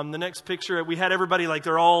 The next picture, we had everybody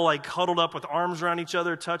they're all huddled up with arms around each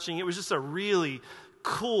other, touching. It was just a really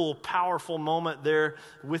cool, powerful moment there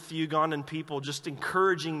with the Ugandan people, just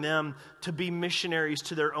encouraging them to be missionaries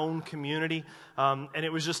to their own community. And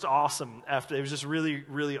it was just awesome. It was just really,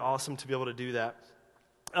 really awesome to be able to do that.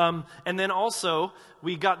 And then also,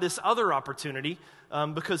 we got this other opportunity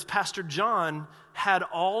because Pastor John had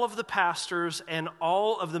all of the pastors and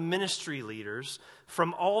all of the ministry leaders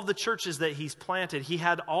from all of the churches that he's planted. He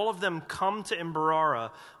had all of them come to Mbarara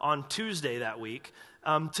on Tuesday that week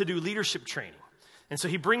to do leadership training. And so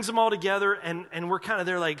he brings them all together, and we're kind of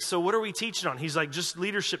there so what are we teaching on? He's just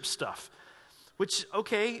leadership stuff. Which,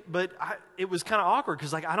 okay, but it was kind of awkward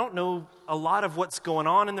because, I don't know a lot of what's going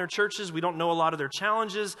on in their churches. We don't know a lot of their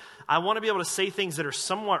challenges. I want to be able to say things that are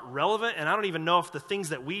somewhat relevant, and I don't even know if the things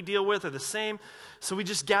that we deal with are the same. So we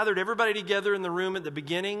just gathered everybody together in the room at the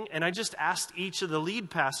beginning, and I just asked each of the lead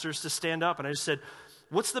pastors to stand up, and I just said,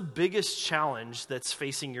 what's the biggest challenge that's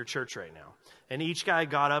facing your church right now? And each guy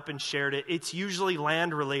got up and shared it. It's usually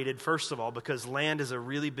land related, first of all, because land is a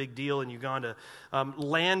really big deal in Uganda.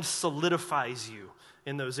 Land solidifies you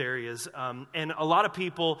in those areas. And a lot of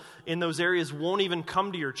people in those areas won't even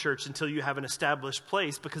come to your church until you have an established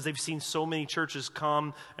place because they've seen so many churches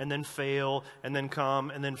come and then fail and then come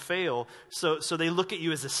and then fail. So they look at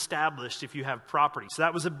you as established if you have property. So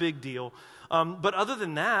that was a big deal. But other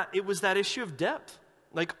than that, it was that issue of depth.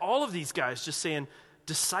 All of these guys just saying,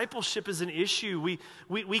 discipleship is an issue.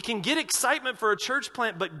 We can get excitement for a church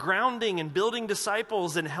plant, but grounding and building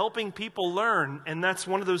disciples and helping people learn. And that's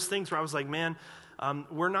one of those things where I was like, man,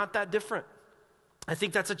 we're not that different. I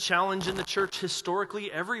think that's a challenge in the church historically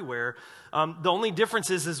everywhere. The only difference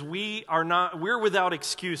is we're without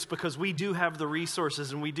excuse because we do have the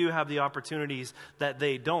resources and we do have the opportunities that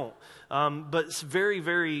they don't. But it's very,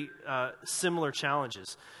 very similar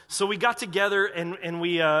challenges. So we got together and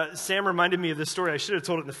we, Sam reminded me of this story. I should have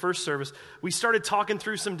told it in the first service. We started talking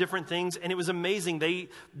through some different things, and it was amazing.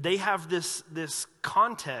 They have this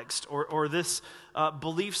context or this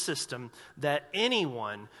belief system that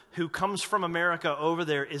anyone who comes from America over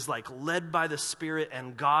there is like led by the Spirit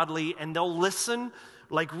and godly, and they'll listen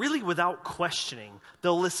like really without questioning.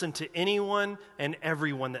 They'll listen to anyone and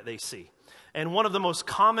everyone that they see. And one of the most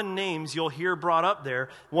common names you'll hear brought up there,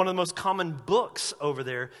 one of the most common books over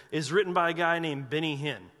there, is written by a guy named Benny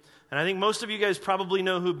Hinn. And I think most of you guys probably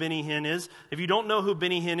know who Benny Hinn is. If you don't know who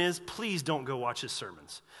Benny Hinn is, please don't go watch his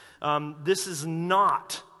sermons. This is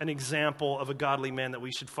not an example of a godly man that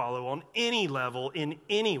we should follow on any level, in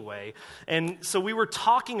any way. And so we were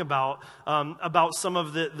talking about some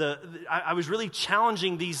of I was really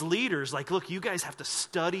challenging these leaders, like, look, you guys have to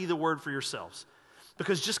study the word for yourselves.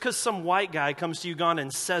 Because just because some white guy comes to Uganda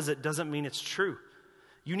and says it doesn't mean it's true.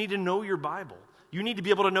 You need to know your Bible. You need to be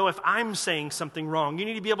able to know if I'm saying something wrong. You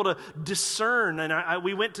need to be able to discern. And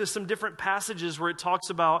we went to some different passages where it talks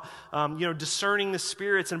about, discerning the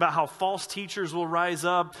spirits and about how false teachers will rise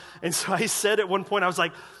up. And so I said at one point, I was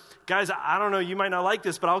like, guys, I don't know, you might not like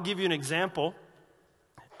this, but I'll give you an example.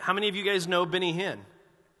 How many of you guys know Benny Hinn?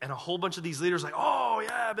 And a whole bunch of these leaders like, oh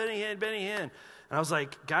yeah, Benny Hinn, Benny Hinn. And I was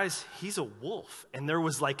like, guys, he's a wolf. And there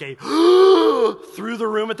was like a through the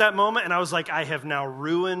room at that moment. And I was like, I have now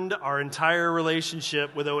ruined our entire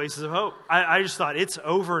relationship with Oasis of Hope. I just thought, it's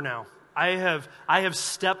over now. I have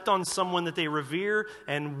stepped on someone that they revere,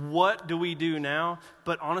 and what do we do now?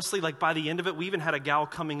 But honestly, like by the end of it, we even had a gal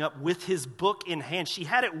coming up with his book in hand. She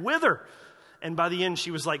had it with her. And by the end,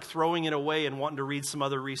 she was like throwing it away and wanting to read some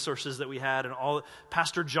other resources that we had. And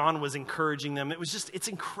Pastor John was encouraging them. It's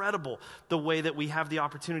incredible the way that we have the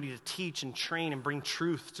opportunity to teach and train and bring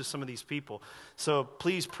truth to some of these people. So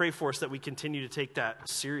please pray for us that we continue to take that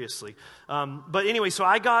seriously. But anyway, so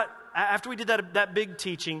after we did that big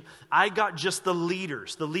teaching, I got just the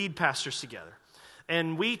leaders, the lead pastors together.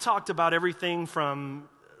 And we talked about everything from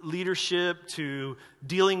leadership to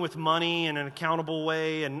dealing with money in an accountable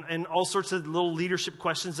way and all sorts of little leadership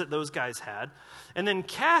questions that those guys had. And then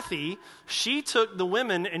Kathy, she took the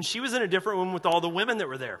women and she was in a different room with all the women that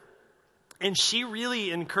were there. And she really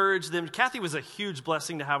encouraged them. Kathy was a huge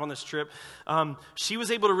blessing to have on this trip. She was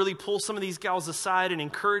able to really pull some of these gals aside and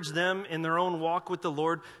encourage them in their own walk with the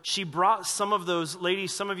Lord. She brought some of those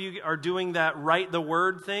ladies, some of you are doing that Write the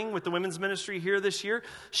Word thing with the women's ministry here this year.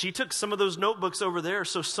 She took some of those notebooks over there.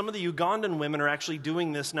 So some of the Ugandan women are actually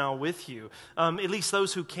doing this now with you. At least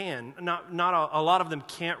those who can. Not a lot of them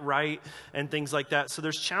can't write and things like that. So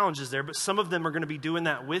there's challenges there. But some of them are going to be doing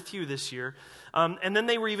that with you this year. And then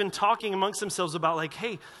they were even talking amongst themselves about like,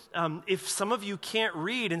 hey, if some of you can't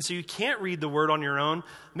read and so you can't read the word on your own,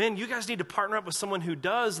 man, you guys need to partner up with someone who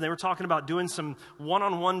does. And they were talking about doing some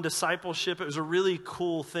one-on-one discipleship. It was a really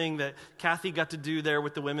cool thing that Kathy got to do there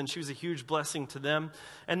with the women. She was a huge blessing to them.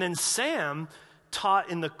 And then Sam taught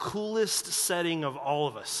in the coolest setting of all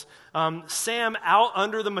of us. Sam out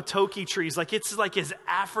under the matoke trees, like it's like as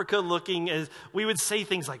Africa looking as we would say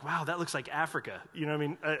things like, wow, that looks like Africa. You know what I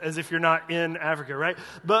mean? As if you're not in Africa, right?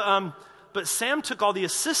 But Sam took all the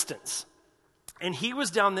assistants. And he was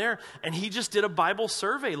down there, and he just did a Bible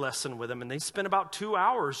survey lesson with them. And they spent about 2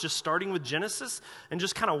 hours just starting with Genesis and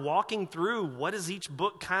just kind of walking through what is each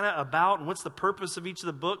book kind of about and what's the purpose of each of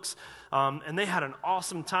the books. And they had an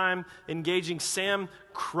awesome time engaging. Sam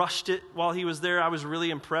crushed it while he was there. I was really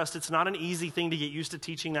impressed. It's not an easy thing to get used to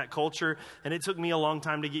teaching that culture, and it took me a long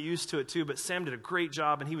time to get used to it too. But Sam did a great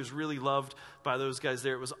job, and he was really loved by those guys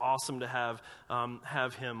there. It was awesome to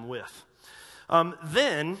have him with.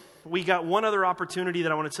 Then we got one other opportunity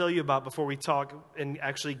that I want to tell you about before we talk and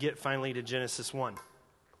actually get finally to Genesis 1.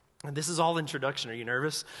 And this is all introduction. Are you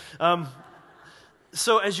nervous?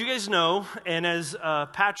 So as you guys know, and as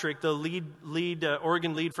Patrick, the lead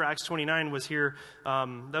Oregon lead for Acts 29 was here,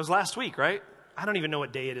 that was last week, right? I don't even know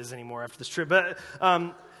what day it is anymore after this trip, but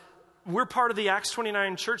we're part of the Acts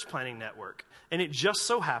 29 church planning network. And it just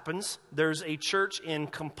so happens there's a church in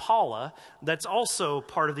Kampala that's also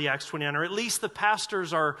part of the Acts 29, or at least the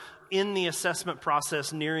pastors are in the assessment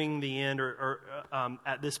process nearing the end or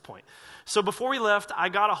at this point. So before we left, I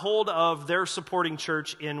got a hold of their supporting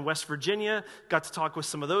church in West Virginia, got to talk with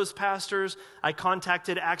some of those pastors. I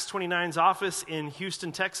contacted Acts 29's office in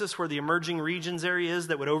Houston, Texas, where the emerging regions area is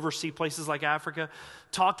that would oversee places like Africa.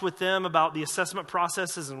 Talked with them about the assessment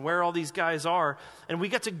processes and where all these guys are. And we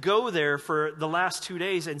got to go there for the last 2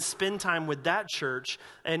 days and spend time with that church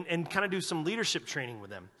and kind of do some leadership training with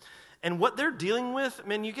them. And what they're dealing with,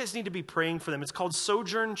 man, you guys need to be praying for them. It's called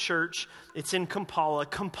Sojourn Church. It's in Kampala.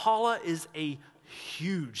 Kampala is a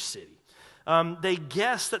huge city. They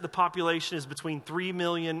guess that the population is between 3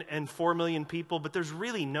 million and 4 million people, but there's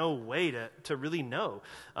really no way to really know.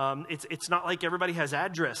 It's not like everybody has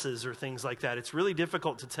addresses or things like that. It's really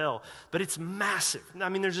difficult to tell, but it's massive. I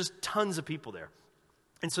mean, there's just tons of people there.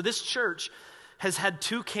 And so this church has had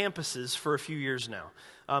 2 campuses for a few years now.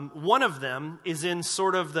 One of them is in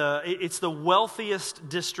sort of it's the wealthiest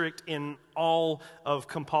district in all of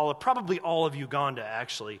Kampala, probably all of Uganda,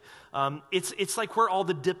 actually. It's like where all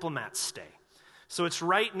the diplomats stay. So it's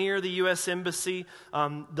right near the U.S. Embassy.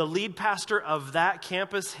 The lead pastor of that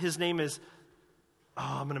campus, his name is,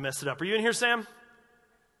 I'm going to mess it up. Are you in here, Sam?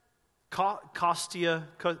 Kostia,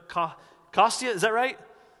 is that right?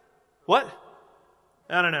 What?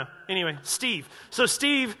 I don't know. Anyway, Steve. So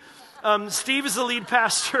Steve is the lead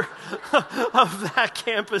pastor of that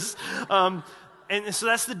campus. And so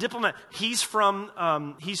that's the diplomat. He's from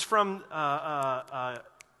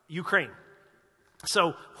Ukraine.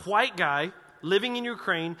 So white guy living in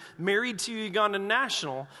Ukraine, married to a Ugandan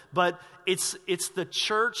national, but it's the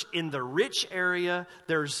church in the rich area.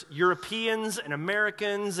 There's Europeans and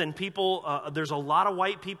Americans and people. There's a lot of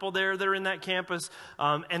white people there that are in that campus.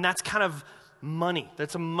 And that's kind of money.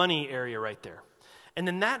 That's a money area right there. And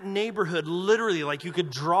then that neighborhood, literally, like you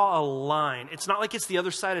could draw a line. It's not like it's the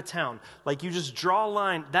other side of town. Like you just draw a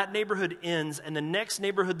line, that neighborhood ends, and the next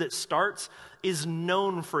neighborhood that starts is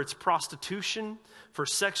known for its prostitution, for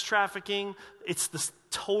sex trafficking. It's the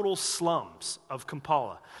total slums of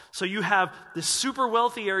Kampala. So you have this super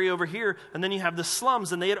wealthy area over here, and then you have the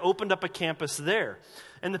slums, and they had opened up a campus there.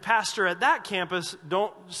 And the pastor at that campus,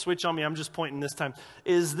 don't switch on me, I'm just pointing this time,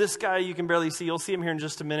 is this guy you can barely see. You'll see him here in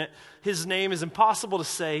just a minute. His name is impossible to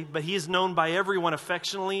say, but he is known by everyone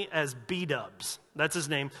affectionately as B-Dubs. That's his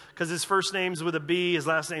name, because his first name's with a B, his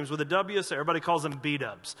last name's with a W, so everybody calls him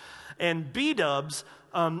B-Dubs. And B-Dubs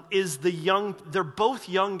is they're both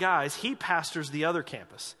young guys. He pastors the other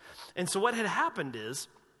campus. And so what had happened is,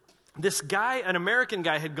 this guy, an American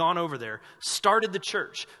guy, had gone over there, started the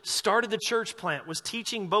church plant, was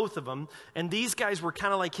teaching both of them, and these guys were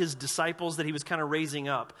kind of like his disciples that he was kind of raising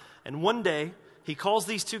up. And one day, he calls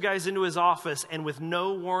these 2 guys into his office, and with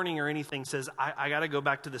no warning or anything, says, I got to go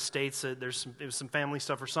back to the States. It was some family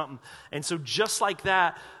stuff or something. And so just like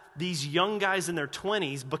that, these young guys in their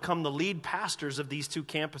 20s become the lead pastors of these 2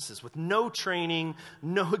 campuses with no training,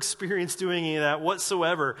 no experience doing any of that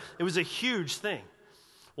whatsoever. It was a huge thing.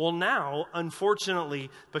 Well, now, unfortunately,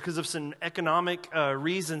 because of some economic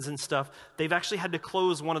reasons and stuff, they've actually had to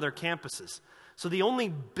close one of their campuses. So the only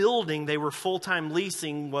building they were full-time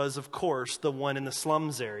leasing was, of course, the one in the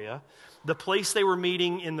slums area. The place they were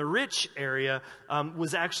meeting in the rich area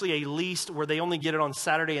was actually a leased where they only get it on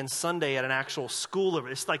Saturday and Sunday at an actual school.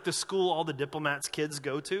 It's like the school all the diplomats' kids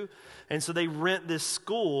go to. And so they rent this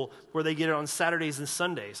school where they get it on Saturdays and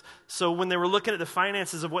Sundays. So when they were looking at the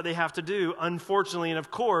finances of what they have to do, unfortunately, and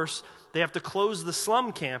of course, they have to close the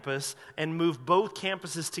slum campus and move both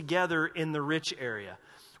campuses together in the rich area,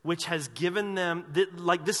 which has given them,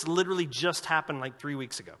 like this literally just happened like 3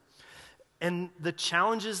 weeks ago. And the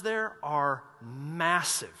challenges there are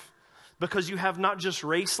massive because you have not just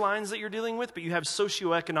race lines that you're dealing with, but you have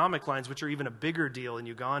socioeconomic lines, which are even a bigger deal in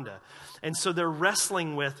Uganda. And so they're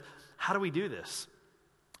wrestling with, how do we do this?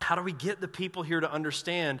 How do we get the people here to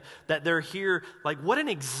understand that they're here? Like, what an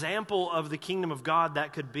example of the kingdom of God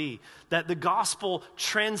that could be. That the gospel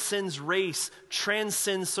transcends race,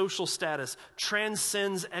 transcends social status,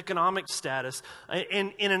 transcends economic status.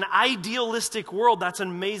 And in an idealistic world, that's an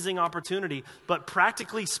amazing opportunity. But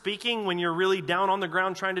practically speaking, when you're really down on the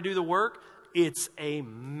ground trying to do the work, it's a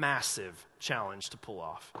massive challenge to pull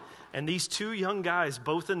off. And these 2 young guys,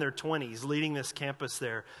 both in their 20s, leading this campus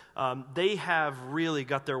there, they have really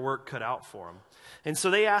got their work cut out for them. And so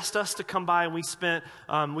they asked us to come by, and we spent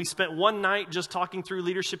one night just talking through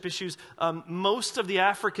leadership issues. Most of the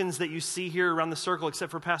Africans that you see here around the circle,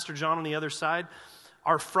 except for Pastor John on the other side,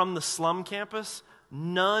 are from the slum campus.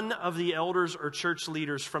 None of the elders or church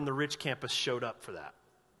leaders from the rich campus showed up for that,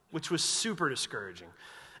 which was super discouraging.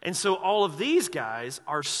 And so all of these guys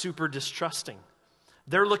are super distrusting.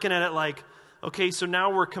 They're looking at it like, Okay, so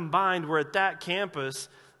now we're combined. We're at that campus.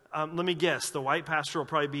 Let me guess, the white pastor will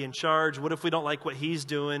probably be in charge. What if we don't like what he's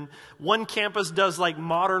doing? One campus does like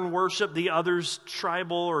modern worship, the other's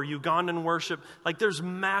tribal or Ugandan worship. Like there's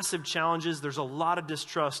massive challenges. There's a lot of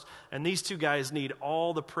distrust. And these two guys need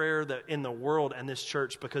all the prayer that in the world and this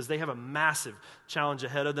church because they have a massive challenge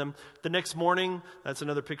ahead of them. The next morning, that's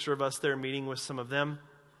another picture of us there meeting with some of them.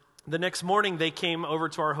 The next morning, they came over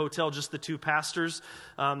to our hotel, just the two pastors.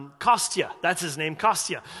 Kostya, that's his name,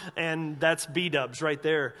 Kostya. And that's B-dubs right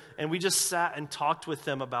there. And we just sat and talked with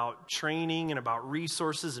them about training and about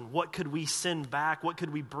resources and what could we send back, what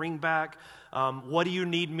could we bring back. What do you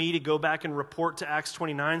need me to go back and report to Acts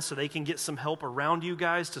 29 so they can get some help around you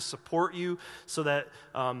guys to support you so that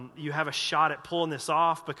you have a shot at pulling this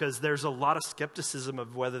off because there's a lot of skepticism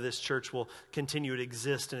of whether this church will continue to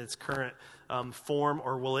exist in its current form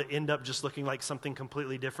or will it end up just looking like something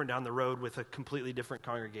completely different down the road with a completely different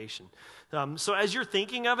congregation. So as you're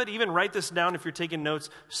thinking of it, even write this down if you're taking notes.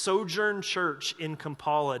 Sojourn Church in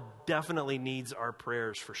Kampala definitely needs our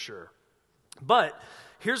prayers for sure. But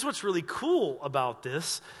here's what's really cool about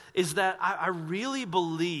this is that I really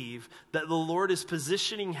believe that the Lord is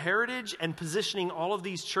positioning Heritage and positioning all of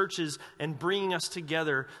these churches and bringing us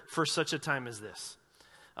together for such a time as this.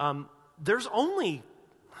 There's only,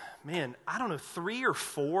 I don't know, 3 or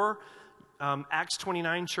 4 Acts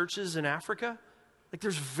 29 churches in Africa. Like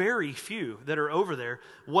there's very few that are over there.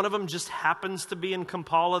 One of them just happens to be in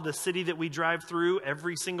Kampala, the city that we drive through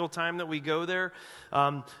every single time that we go there.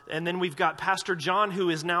 And then we've got Pastor John, who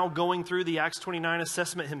is now going through the Acts 29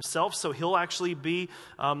 assessment himself. So he'll actually be,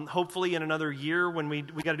 hopefully in another year when we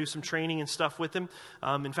got to do some training and stuff with him.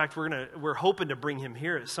 In fact, we're hoping to bring him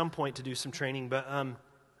here at some point to do some training.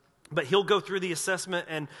 But he'll go through the assessment.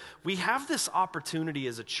 And we have this opportunity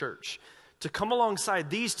as a church to come alongside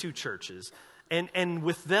these two churches and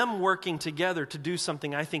with them working together to do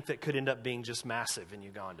something I think that could end up being just massive in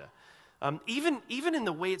Uganda. Even in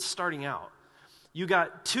the way it's starting out. You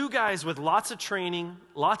got 2 guys with lots of training,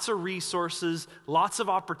 lots of resources, lots of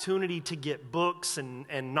opportunity to get books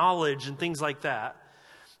and knowledge and things like that.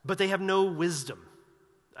 But they have no wisdom.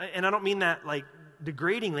 And I don't mean that like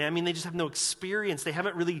degradingly. I mean, they just have no experience. They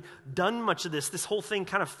haven't really done much of this. This whole thing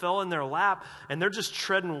kind of fell in their lap and they're just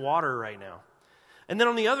treading water right now. And then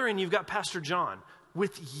on the other end, you've got Pastor John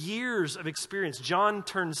with years of experience. John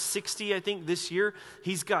turns 60, I think, this year.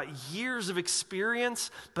 He's got years of experience,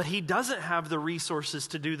 but he doesn't have the resources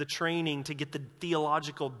to do the training, to get the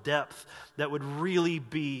theological depth that would really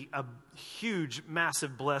be a huge,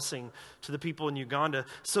 massive blessing to the people in Uganda.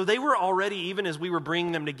 So they were already, even as we were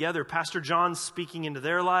bringing them together, Pastor John's speaking into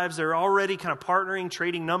their lives. They're already kind of partnering,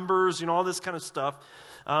 trading numbers, all this kind of stuff.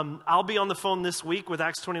 I'll be on the phone this week with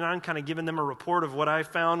Acts 29, kind of giving them a report of what I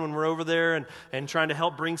found when we're over there and trying to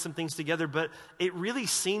help bring some things together. But it really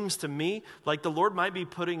seems to me like the Lord might be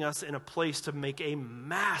putting us in a place to make a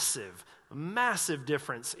massive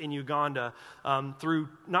difference in Uganda through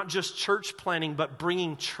not just church planning, but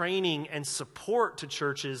bringing training and support to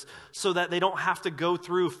churches so that they don't have to go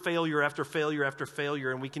through failure after failure after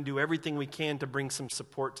failure, and we can do everything we can to bring some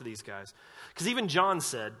support to these guys. Because even John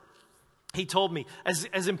said, he told me,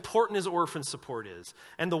 as important as orphan support is,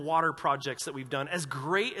 and the water projects that we've done, as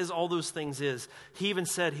great as all those things is, he even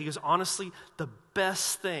said, he goes, honestly, the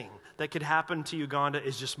best thing that could happen to Uganda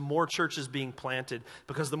is just more churches being planted,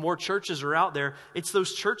 because the more churches are out there, it's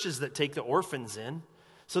those churches that take the orphans in.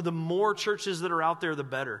 So the more churches that are out there, the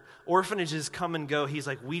better. Orphanages come and go. He's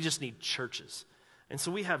like, we just need churches. And so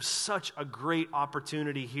we have such a great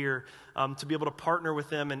opportunity here to be able to partner with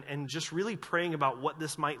them and just really praying about what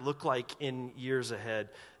this might look like in years ahead.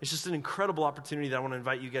 It's just an incredible opportunity that I want to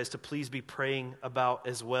invite you guys to please be praying about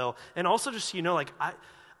as well. And also just,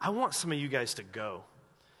 I want some of you guys to go.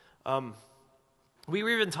 We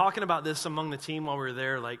were even talking about this among the team while we were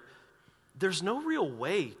there. Like, there's no real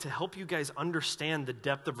way to help you guys understand the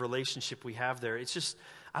depth of relationship we have there. It's just,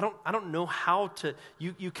 I don't know how to,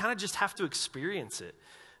 you kind of just have to experience it.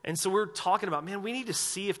 And so we're talking about, we need to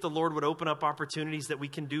see if the Lord would open up opportunities that we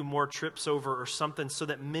can do more trips over or something so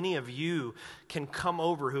that many of you can come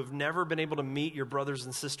over who have never been able to meet your brothers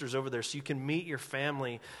and sisters over there, so you can meet your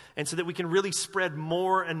family, and so that we can really spread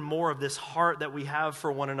more and more of this heart that we have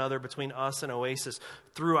for one another between us and Oasis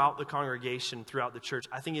throughout the congregation, throughout the church.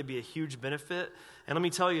 I think it'd be a huge benefit. And let me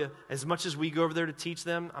tell you, as much as we go over there to teach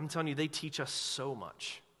them, I'm telling you, they teach us so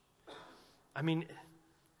much.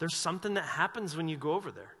 There's something that happens when you go over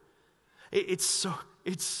there. It's so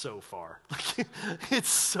far. It's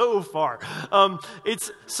so far.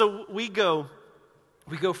 So we go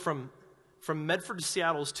from Medford to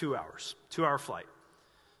Seattle is 2 hours, 2-hour flight.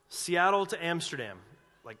 Seattle to Amsterdam,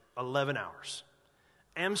 like 11 hours.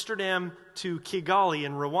 Amsterdam to Kigali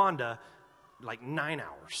in Rwanda, like 9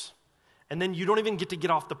 hours. And then you don't even get to get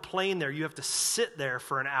off the plane there. You have to sit there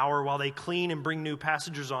for an hour while they clean and bring new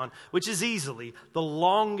passengers on, which is easily the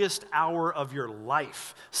longest hour of your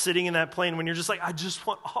life, sitting in that plane when you're just like, I just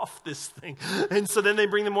want off this thing. And so then they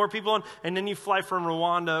bring the more people on, and then you fly from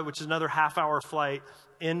Rwanda, which is another half-hour flight,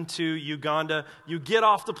 into Uganda. You get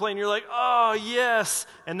off the plane, you're like, oh, yes.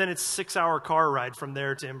 And then it's a 6-hour car ride from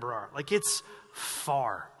there to Mbarara. Like, it's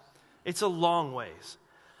far. It's a long ways.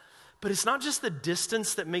 But it's not just the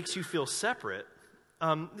distance that makes you feel separate,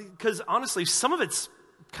 because honestly, some of it's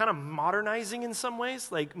kind of modernizing in some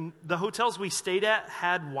ways. Like the hotels we stayed at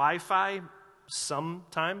had Wi-Fi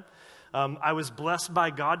sometime. I was blessed by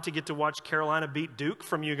God to get to watch Carolina beat Duke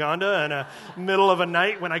from Uganda in the middle of a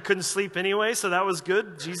night when I couldn't sleep anyway, so that was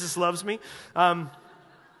good. Jesus loves me. But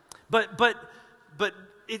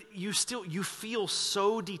you feel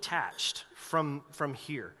so detached from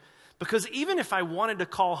here. Because even if I wanted to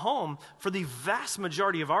call home, for the vast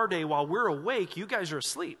majority of our day while we're awake, you guys are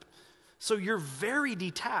asleep. So you're very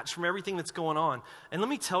detached from everything that's going on. And let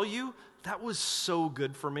me tell you, that was so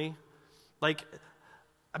good for me. Like,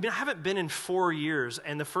 I haven't been in 4 years,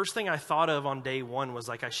 and the first thing I thought of on day one was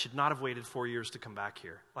like, I should not have waited 4 years to come back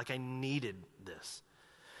here. Like, I needed this.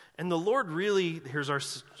 And the Lord really, here's our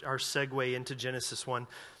segue into Genesis 1.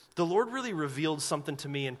 The Lord really revealed something to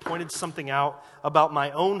me and pointed something out about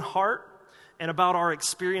my own heart and about our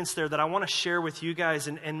experience there that I want to share with you guys,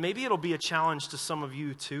 and maybe it'll be a challenge to some of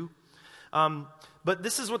you too. But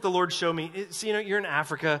this is what the Lord showed me. You're in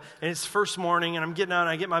Africa, and it's first morning, and I'm getting out, and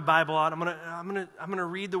I get my Bible out. I'm gonna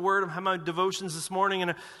read the Word. I have my devotions this morning,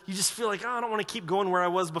 and you just feel like, I don't want to keep going where I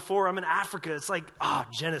was before. I'm in Africa. It's like,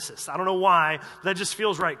 Genesis. I don't know why, but that just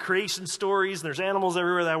feels right. Creation stories, and there's animals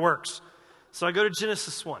everywhere. That works. So I go to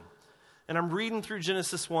Genesis 1, and I'm reading through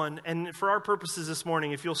Genesis 1, and for our purposes this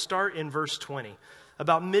morning, if you'll start in verse 20,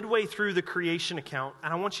 about midway through the creation account,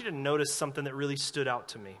 and I want you to notice something that really stood out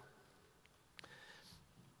to me.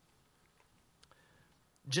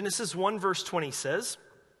 Genesis 1 verse 20 says,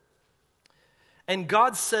 "And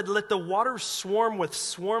God said, let the waters swarm with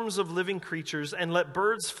swarms of living creatures, and let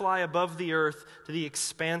birds fly above the earth to the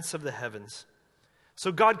expanse of the heavens.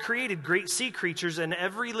 So God created great sea creatures and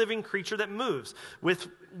every living creature that moves, with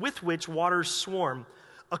which waters swarm,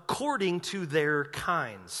 according to their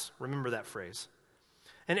kinds." Remember that phrase.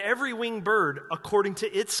 "And every winged bird according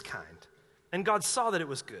to its kind. And God saw that it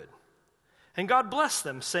was good. And God blessed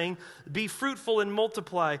them, saying, be fruitful and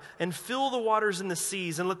multiply, and fill the waters in the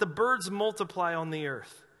seas, and let the birds multiply on the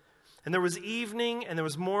earth. And there was evening, and there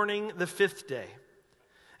was morning, the fifth day.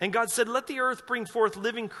 And God said, let the earth bring forth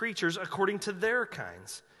living creatures according to their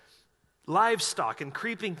kinds, livestock and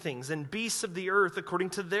creeping things, and beasts of the earth according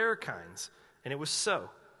to their kinds. And it was so.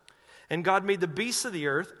 And God made the beasts of the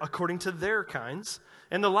earth according to their kinds,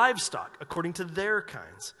 and the livestock according to their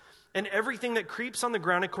kinds, and everything that creeps on the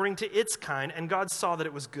ground according to its kind. And God saw that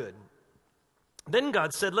it was good. Then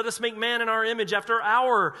God said, let us make man in our image after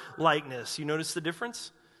our likeness." You notice the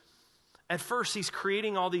difference? At first, he's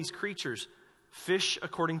creating all these creatures. Fish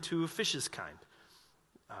according to a fish's kind.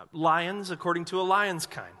 Lions according to a lion's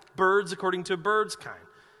kind. Birds according to a bird's kind.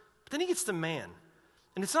 But then he gets to man.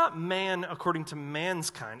 And it's not man according to man's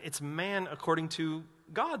kind. It's man according to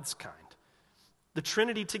God's kind. The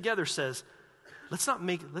Trinity together says, let's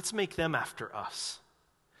make them after us.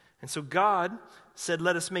 And so God said,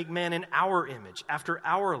 let us make man in our image, after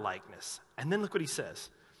our likeness. And then look what he says.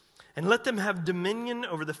 "And let them have dominion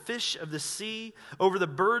over the fish of the sea, over the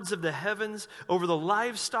birds of the heavens, over the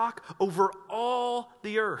livestock, over all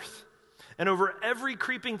the earth, and over every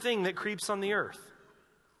creeping thing that creeps on the earth."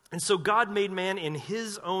 And so God made man in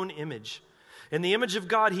his own image. In the image of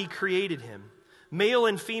God he created him. Male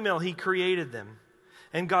and female he created them.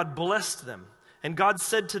 And God blessed them. And God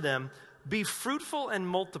said to them, be fruitful and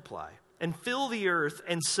multiply, and fill the earth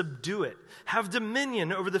and subdue it. Have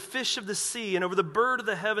dominion over the fish of the sea, and over the bird of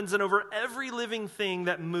the heavens, and over every living thing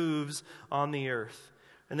that moves on the earth.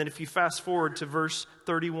 And then if you fast forward to verse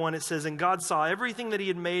 31, it says, "And God saw everything that he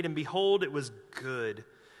had made, and behold, it was good.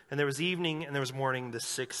 And there was evening, and there was morning, the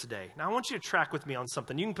sixth day." Now I want you to track with me on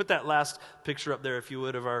something. You can put that last picture up there, if you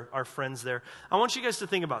would, of our friends there. I want you guys to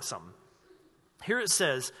think about something. Here it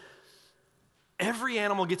says, every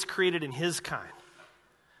animal gets created in his kind.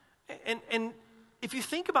 And if you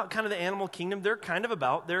think about kind of the animal kingdom, they're kind of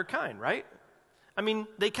about their kind, right? I mean,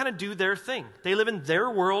 they kind of do their thing. They live in their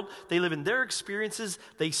world. They live in their experiences.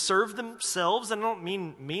 They serve themselves. And I don't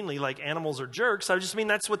mean meanly like animals are jerks. I just mean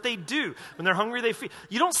that's what they do. When they're hungry, they feed.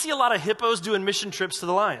 You don't see a lot of hippos doing mission trips to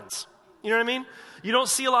the lions. You know what I mean? You don't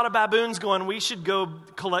see a lot of baboons going, we should go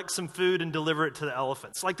collect some food and deliver it to the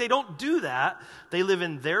elephants. Like, they don't do that. They live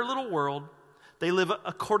in their little world. They live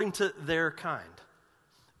according to their kind.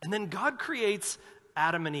 And then God creates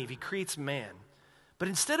Adam and Eve. He creates man. But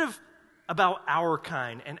instead of about our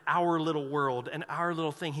kind and our little world and our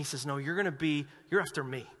little thing, he says, no, you're after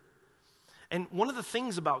me. And one of the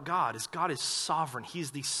things about God is sovereign.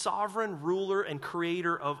 He's the sovereign ruler and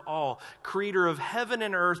creator of all, creator of heaven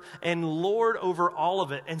and earth and Lord over all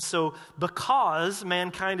of it. And so because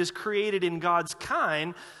mankind is created in God's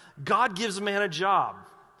kind, God gives man a job.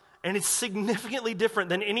 And it's significantly different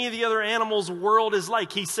than any of the other animals' world is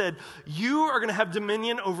like. He said, you are going to have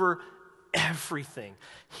dominion over everything.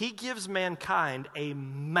 He gives mankind a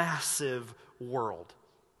massive world.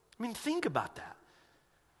 I mean, think about that.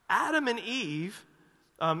 Adam and Eve,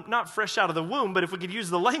 not fresh out of the womb, but if we could use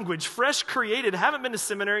the language, fresh created, haven't been to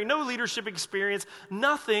seminary, no leadership experience,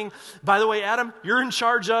 nothing. By the way, Adam, you're in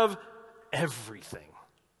charge of everything.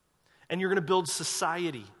 And you're going to build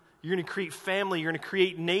society. You're going to create family. You're going to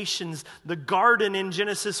create nations. The garden in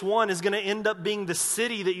Genesis 1 is going to end up being the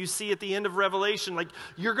city that you see at the end of Revelation. Like,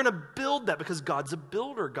 you're going to build that because God's a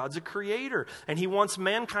builder. God's a creator. And he wants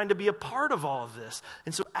mankind to be a part of all of this.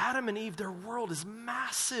 And so Adam and Eve, their world is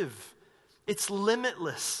massive. It's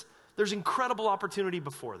limitless. There's incredible opportunity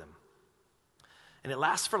before them. And it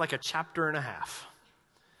lasts for like a chapter and a half.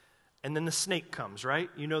 And then the snake comes,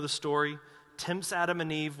 right? You know the story. Tempts Adam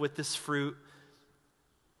and Eve with this fruit.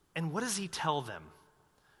 And what does he tell them?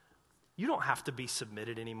 You don't have to be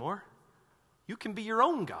submitted anymore. You can be your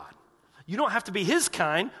own God. You don't have to be his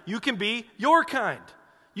kind. You can be your kind.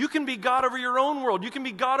 You can be God over your own world. You can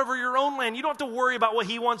be God over your own land. You don't have to worry about what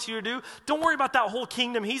he wants you to do. Don't worry about that whole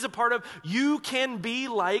kingdom he's a part of. You can be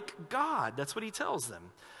like God. That's what he tells them.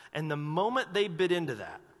 And the moment they bit into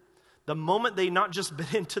that, the moment they not just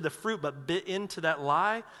bit into the fruit, but bit into that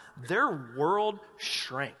lie, their world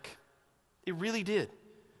shrank. It really did.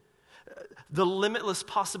 The limitless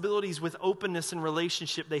possibilities with openness and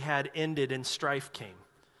relationship they had ended and strife came.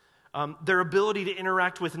 Their ability to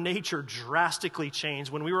interact with nature drastically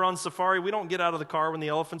changed. When we were on safari, we don't get out of the car when the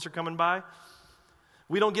elephants are coming by.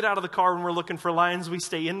 We don't get out of the car when we're looking for lions. We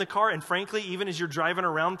stay in the car. And frankly, even as you're driving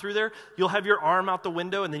around through there, you'll have your arm out the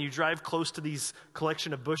window and then you drive close to these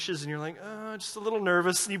collection of bushes and you're like, oh, just a little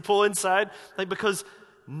nervous. And you pull inside, like, because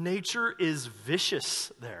nature is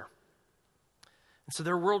vicious there. And so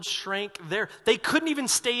their world shrank there. They couldn't even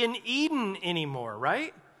stay in Eden anymore,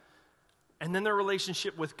 right? And then their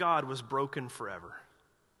relationship with God was broken forever.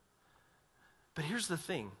 But here's the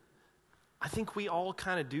thing. I think we all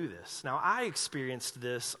kind of do this. Now, I experienced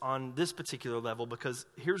this on this particular level because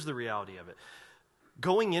here's the reality of it.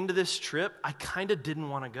 Going into this trip, I kind of didn't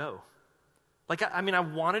want to go. Like, I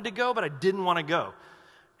wanted to go, but I didn't want to go.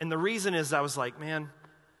 And the reason is I was like, man,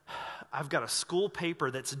 I've got a school paper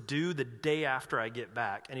that's due the day after I get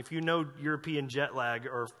back. And if you know European jet lag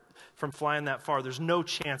or from flying that far, there's no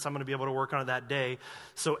chance I'm going to be able to work on it that day.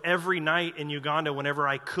 So every night in Uganda, whenever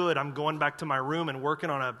I could, I'm going back to my room and working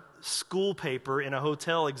on a school paper in a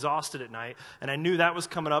hotel, exhausted at night. And I knew that was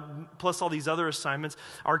coming up, plus all these other assignments.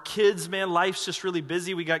 Our kids, man, life's just really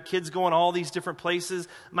busy. We got kids going all these different places.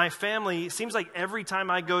 My family, it seems like every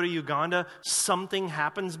time I go to Uganda, something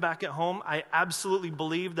happens back at home. I absolutely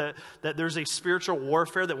believe that there's a spiritual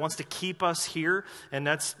warfare that wants to keep us here. And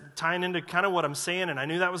that's tying into kind of what I'm saying. And I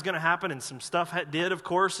knew that was going to happen. And some stuff did, of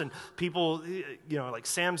course. And people, like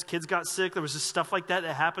Sam's kids got sick. There was just stuff like that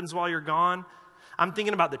happens while you're gone. I'm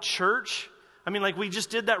thinking about the church. We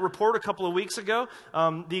just did that report a couple of weeks ago.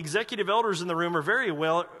 The executive elders in the room are very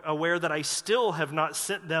well aware that I still have not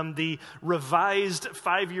sent them the revised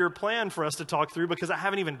 5-year plan for us to talk through because I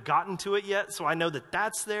haven't even gotten to it yet. So I know that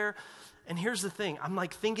that's there. And here's the thing. I'm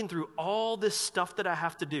thinking through all this stuff that I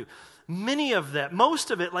have to do.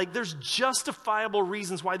 Most of it, there's justifiable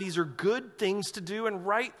reasons why these are good things to do and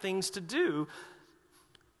right things to do.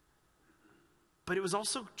 But it was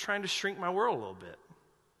also trying to shrink my world a little bit.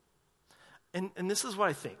 And this is what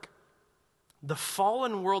I think. The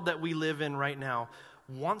fallen world that we live in right now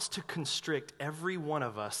wants to constrict every one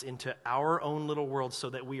of us into our own little world so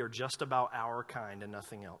that we are just about our kind and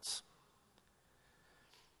nothing else.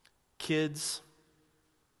 Kids,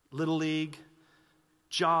 Little League,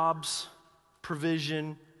 jobs,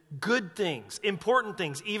 provision, good things, important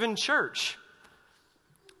things, even church.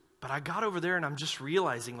 But I got over there and I'm just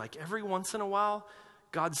realizing every once in a while,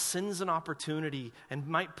 God sends an opportunity and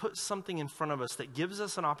might put something in front of us that gives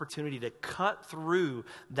us an opportunity to cut through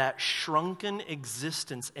that shrunken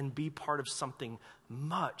existence and be part of something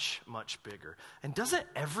much, much bigger. And doesn't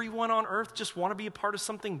everyone on earth just want to be a part of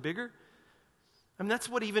something bigger? I mean, that's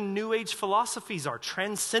what even New Age philosophies are,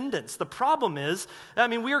 transcendence. The problem is,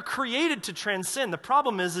 we are created to transcend. The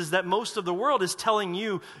problem is that most of the world is telling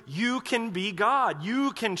you, you can be God,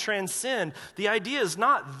 you can transcend. The idea is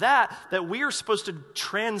not that we are supposed to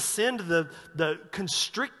transcend the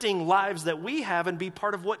constricting lives that we have and be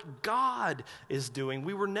part of what God is doing.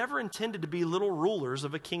 We were never intended to be little rulers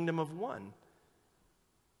of a kingdom of one.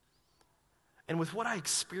 And with what I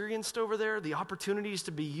experienced over there, the opportunities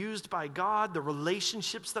to be used by God, the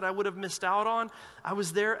relationships that I would have missed out on, I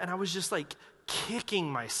was there and I was just like kicking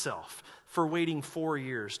myself for waiting 4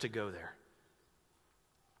 years to go there.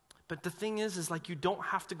 But the thing is like you don't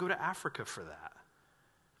have to go to Africa for that.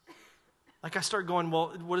 Like I started going,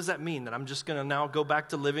 well, what does that mean? That I'm just going to now go back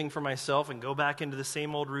to living for myself and go back into the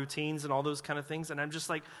same old routines and all those kind of things? And I'm just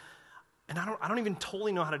like, and I don't even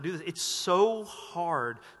totally know how to do this. It's so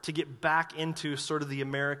hard to get back into sort of the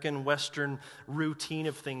American Western routine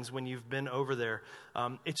of things when you've been over there.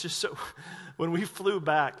 It's just so, when we flew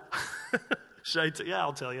back,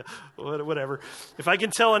 I'll tell you, whatever. If I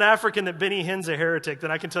can tell an African that Benny Hinn's a heretic,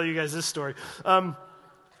 then I can tell you guys this story.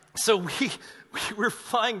 So we were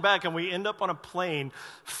flying back and we end up on a plane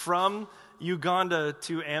from Uganda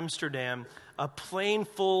to Amsterdam, a plane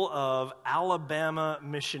full of Alabama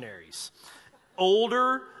missionaries.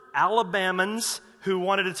 Older Alabamans who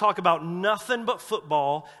wanted to talk about nothing but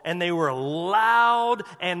football, and they were loud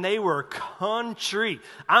and they were country.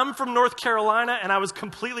 I'm from North Carolina and I was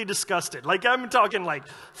completely disgusted. Like I'm talking like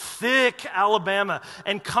thick Alabama.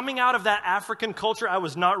 And coming out of that African culture, I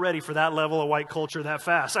was not ready for that level of white culture that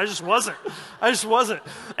fast. I just wasn't.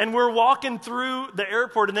 And we're walking through the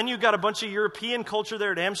airport, and then you've got a bunch of European culture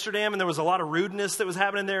there at Amsterdam, and there was a lot of rudeness that was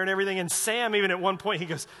happening there and everything. And Sam, even at one point, he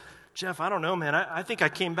goes, Jeff, I don't know, man. I think I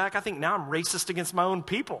came back. I think now I'm racist against my own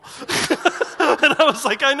people. And I was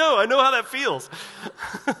like, I know how that feels.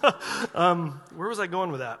 Where was I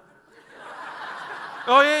going with that?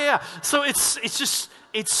 Oh, yeah. So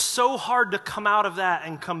it's so hard to come out of that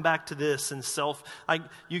and come back to this and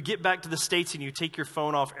you get back to the States and you take your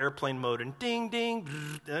phone off airplane mode and ding, ding,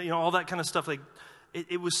 all that kind of stuff. Like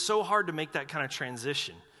it was so hard to make that kind of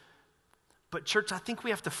transition. But church, I think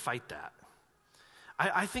we have to fight that.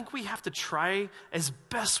 I think we have to try as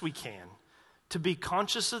best we can to be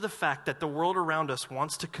conscious of the fact that the world around us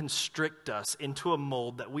wants to constrict us into a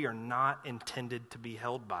mold that we are not intended to be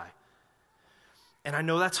held by. And I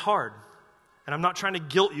know that's hard. And I'm not trying to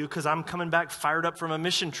guilt you because I'm coming back fired up from a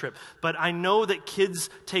mission trip. But I know that kids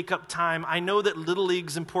take up time. I know that Little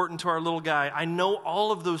League's important to our little guy. I know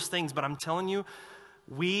all of those things. But I'm telling you,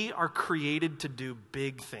 we are created to do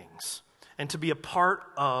big things and to be a part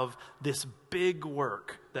of this big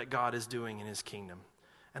work that God is doing in his kingdom.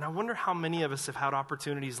 And I wonder how many of us have had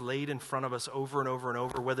opportunities laid in front of us over and over and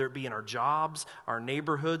over, whether it be in our jobs, our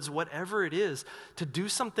neighborhoods, whatever it is, to do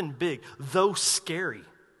something big, though scary,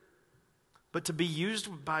 but to be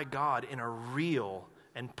used by God in a real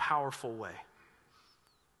and powerful way.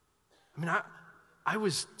 I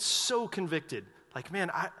was so convicted. Like, man,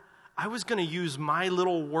 I was going to use my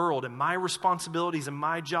little world and my responsibilities and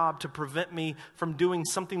my job to prevent me from doing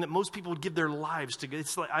something that most people would give their lives to.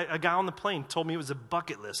 It's like a guy on the plane told me it was a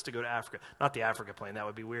bucket list to go to Africa. Not the Africa plane, that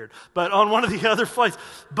would be weird. But on one of the other flights,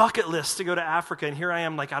 bucket list to go to Africa. And here I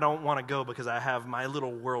am like, I don't want to go because I have my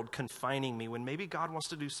little world confining me when maybe God wants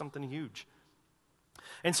to do something huge.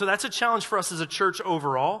 And so that's a challenge for us as a church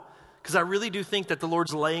overall. Because I really do think that the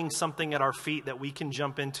Lord's laying something at our feet that we can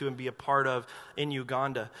jump into and be a part of in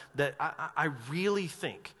Uganda. That I really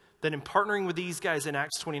think that in partnering with these guys in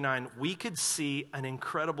Acts 29, we could see an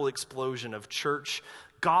incredible explosion of church,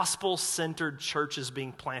 gospel-centered churches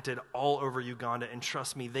being planted all over Uganda. And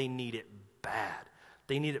trust me, they need it bad.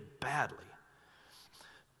 They need it badly.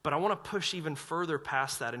 But I want to push even further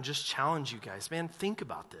past that and just challenge you guys. Man, think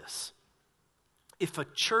about this. If a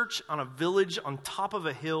church on a village on top of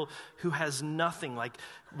a hill who has nothing, like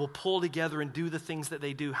will pull together and do the things that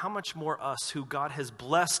they do, how much more us who God has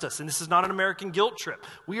blessed us? And this is not an American guilt trip.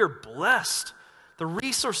 We are blessed. The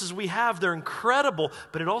resources we have, they're incredible,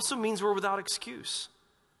 but it also means we're without excuse.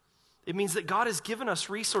 It means that God has given us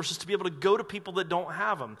resources to be able to go to people that don't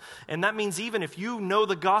have them. And that means even if you know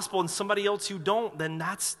the gospel and somebody else you don't, then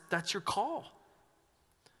that's your call.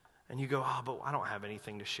 And you go, but I don't have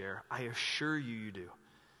anything to share. I assure you, you do.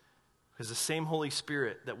 Because the same Holy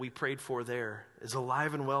Spirit that we prayed for there is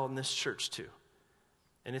alive and well in this church too.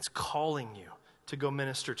 And it's calling you to go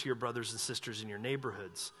minister to your brothers and sisters in your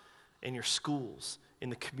neighborhoods, in your schools, in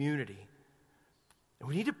the community. And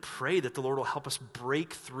we need to pray that the Lord will help us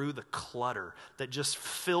break through the clutter that just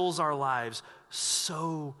fills our lives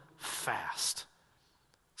so fast.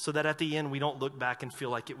 so that at the end we don't look back and feel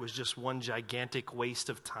like it was just one gigantic waste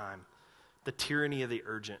of time, the tyranny of the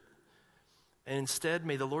urgent. And instead,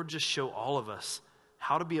 may the Lord just show all of us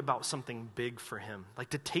how to be about something big for him, like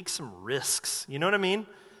to take some risks, you know what I mean?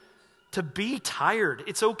 To be tired,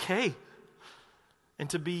 it's okay. And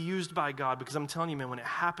to be used by God, because I'm telling you, man, when it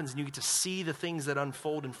happens and you get to see the things that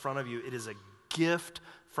unfold in front of you, it is a gift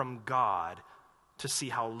from God to see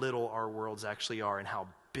how little our worlds actually are and how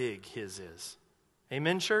big his is.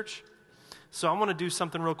 Amen, church? So I want to do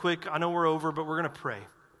something real quick. I know we're over, but we're going to pray.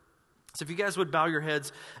 So if you guys would bow your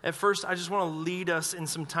heads. At first, I just want to lead us in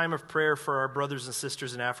some time of prayer for our brothers and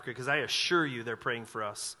sisters in Africa, because I assure you they're praying for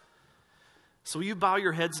us. So will you bow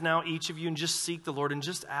your heads now, each of you, and just seek the Lord and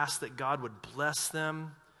just ask that God would bless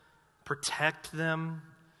them, protect them,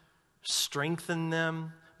 strengthen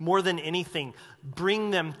them. More than anything, bring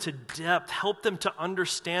them to depth, help them to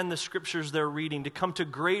understand the scriptures they're reading, to come to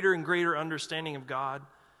greater and greater understanding of God.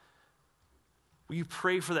 Will you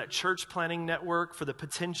pray for that church planting network, for the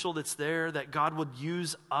potential that's there, that God would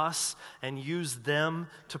use us and use them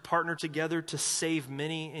to partner together to save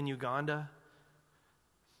many in Uganda?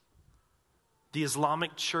 The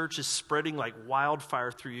Islamic church is spreading like wildfire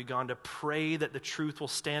through Uganda. Pray that the truth will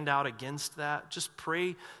stand out against that. Just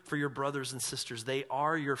pray for your brothers and sisters. They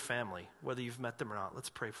are your family, whether you've met them or not. Let's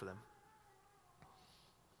pray for them.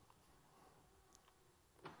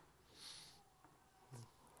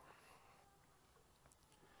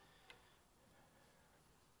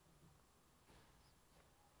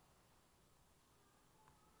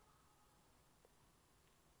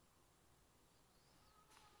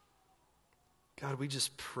 God, we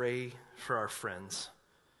just pray for our friends,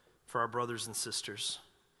 for our brothers and sisters.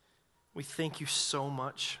 We thank you so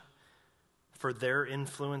much for their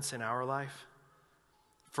influence in our life,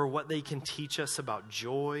 for what they can teach us about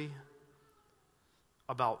joy,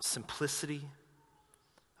 about simplicity,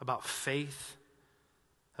 about faith,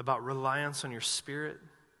 about reliance on your Spirit,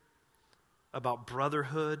 about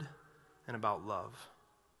brotherhood, and about love.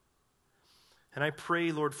 And I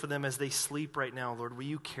pray, Lord, for them as they sleep right now. Lord, will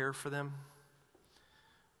you care for them?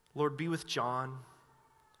 Lord, be with John,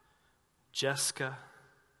 Jessica,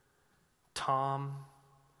 Tom,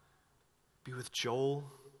 be with Joel,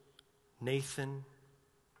 Nathan,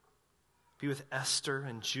 be with Esther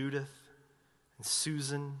and Judith and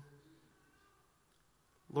Susan.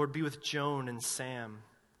 Lord, be with Joan and Sam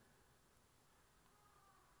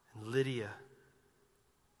and Lydia,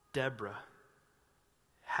 Deborah,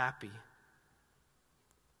 Happy.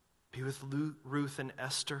 Be with Ruth and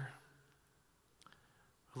Esther.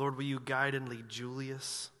 Lord, will you guide and lead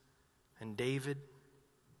Julius and David?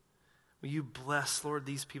 Will you bless, Lord,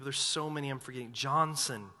 these people? There's so many I'm forgetting.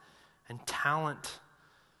 Johnson and Talent,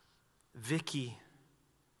 Vicky,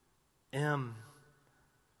 M.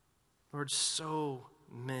 Lord, so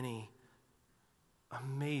many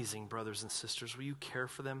amazing brothers and sisters. Will you care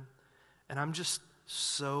for them? And I'm just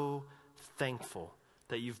so thankful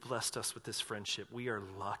that you've blessed us with this friendship. We are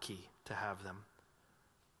lucky to have them.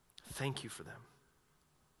 Thank you for them.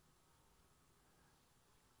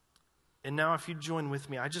 And now if you join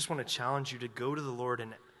with me, I just want to challenge you to go to the Lord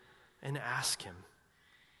and ask him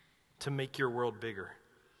to make your world bigger.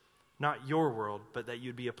 Not your world, but that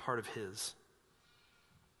you'd be a part of his.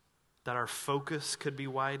 That our focus could be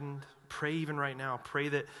widened. Pray even right now. Pray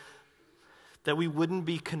that we wouldn't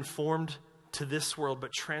be conformed to this world,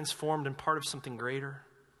 but transformed and part of something greater.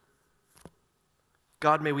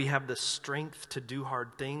 God, may we have the strength to do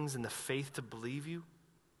hard things and the faith to believe you.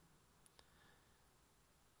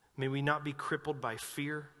 May we not be crippled by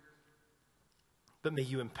fear, but may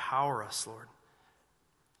you empower us, Lord,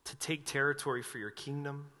 to take territory for your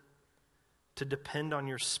kingdom, to depend on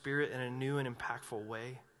your Spirit in a new and impactful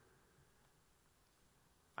way.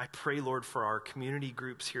 I pray, Lord, for our community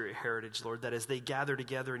groups here at Heritage, Lord, that as they gather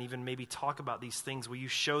together and even maybe talk about these things, will you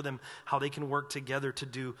show them how they can work together to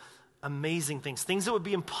do amazing things, things that would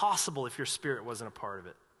be impossible if your Spirit wasn't a part of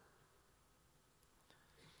it.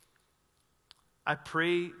 I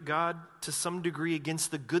pray, God, to some degree against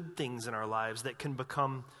the good things in our lives that can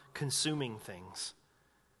become consuming things.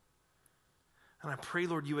 And I pray,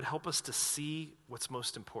 Lord, you would help us to see what's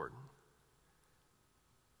most important,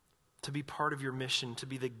 to be part of your mission, to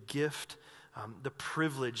be the gift, the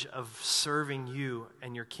privilege of serving you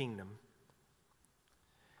and your kingdom.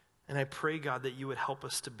 And I pray, God, that you would help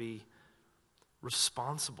us to be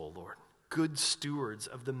responsible, Lord, good stewards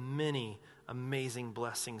of the many amazing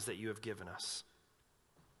blessings that you have given us.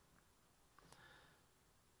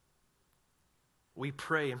 We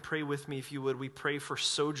pray, and pray with me if you would, we pray for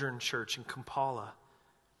Sojourn Church in Kampala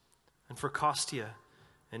and for Kostia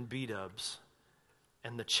and B-Dubs.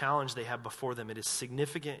 and the challenge they have before them. It is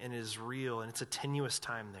significant and it is real, and it's a tenuous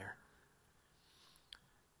time there.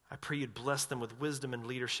 I pray you'd bless them with wisdom and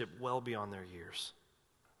leadership well beyond their years.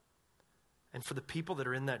 And for the people that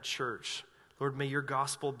are in that church, Lord, may your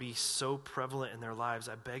gospel be so prevalent in their lives.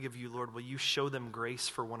 I beg of you, Lord, will you show them grace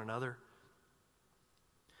for one another?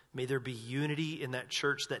 May there be unity in that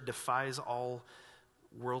church that defies all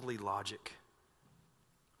worldly logic.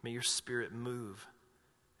 May your Spirit move,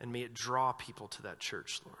 and may it draw people to that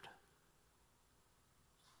church, Lord.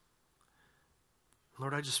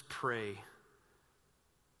 Lord, I just pray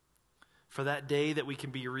for that day that we can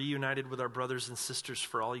be reunited with our brothers and sisters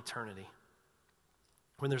for all eternity.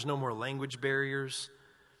 When there's no more language barriers,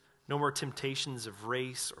 no more temptations of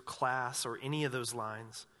race or class or any of those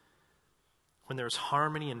lines. When there's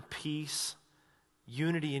harmony and peace,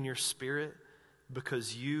 unity in your Spirit,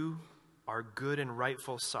 because you, our good and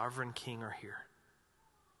rightful sovereign King, are here.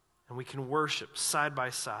 And we can worship side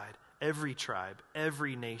by side, every tribe,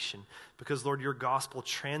 every nation, because, Lord, your gospel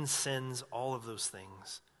transcends all of those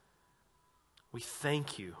things. We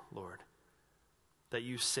thank you, Lord, that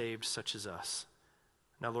you saved such as us.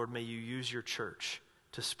 Now, Lord, may you use your church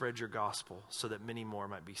to spread your gospel so that many more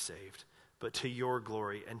might be saved, but to your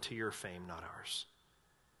glory and to your fame, not ours.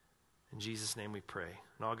 In Jesus' name we pray.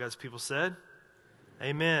 And all God's people said,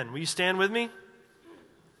 amen. Will you stand with me?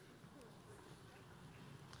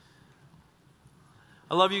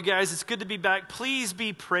 I love you guys. It's good to be back. Please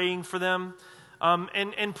be praying for them.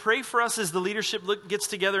 And pray for us as the leadership gets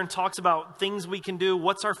together and talks about things we can do.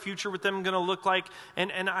 What's our future with them going to look like?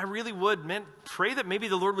 And I really would, man, pray that maybe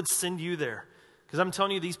the Lord would send you there. Because I'm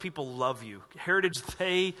telling you, these people love you. Heritage,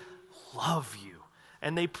 they love you.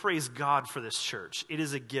 And they praise God for this church. It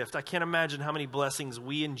is a gift. I can't imagine how many blessings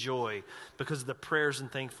we enjoy because of the prayers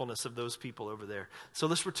and thankfulness of those people over there. So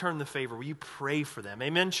let's return the favor. Will you pray for them?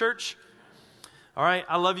 Amen, church? All right,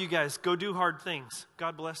 I love you guys. Go do hard things.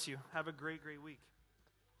 God bless you. Have a great, great week.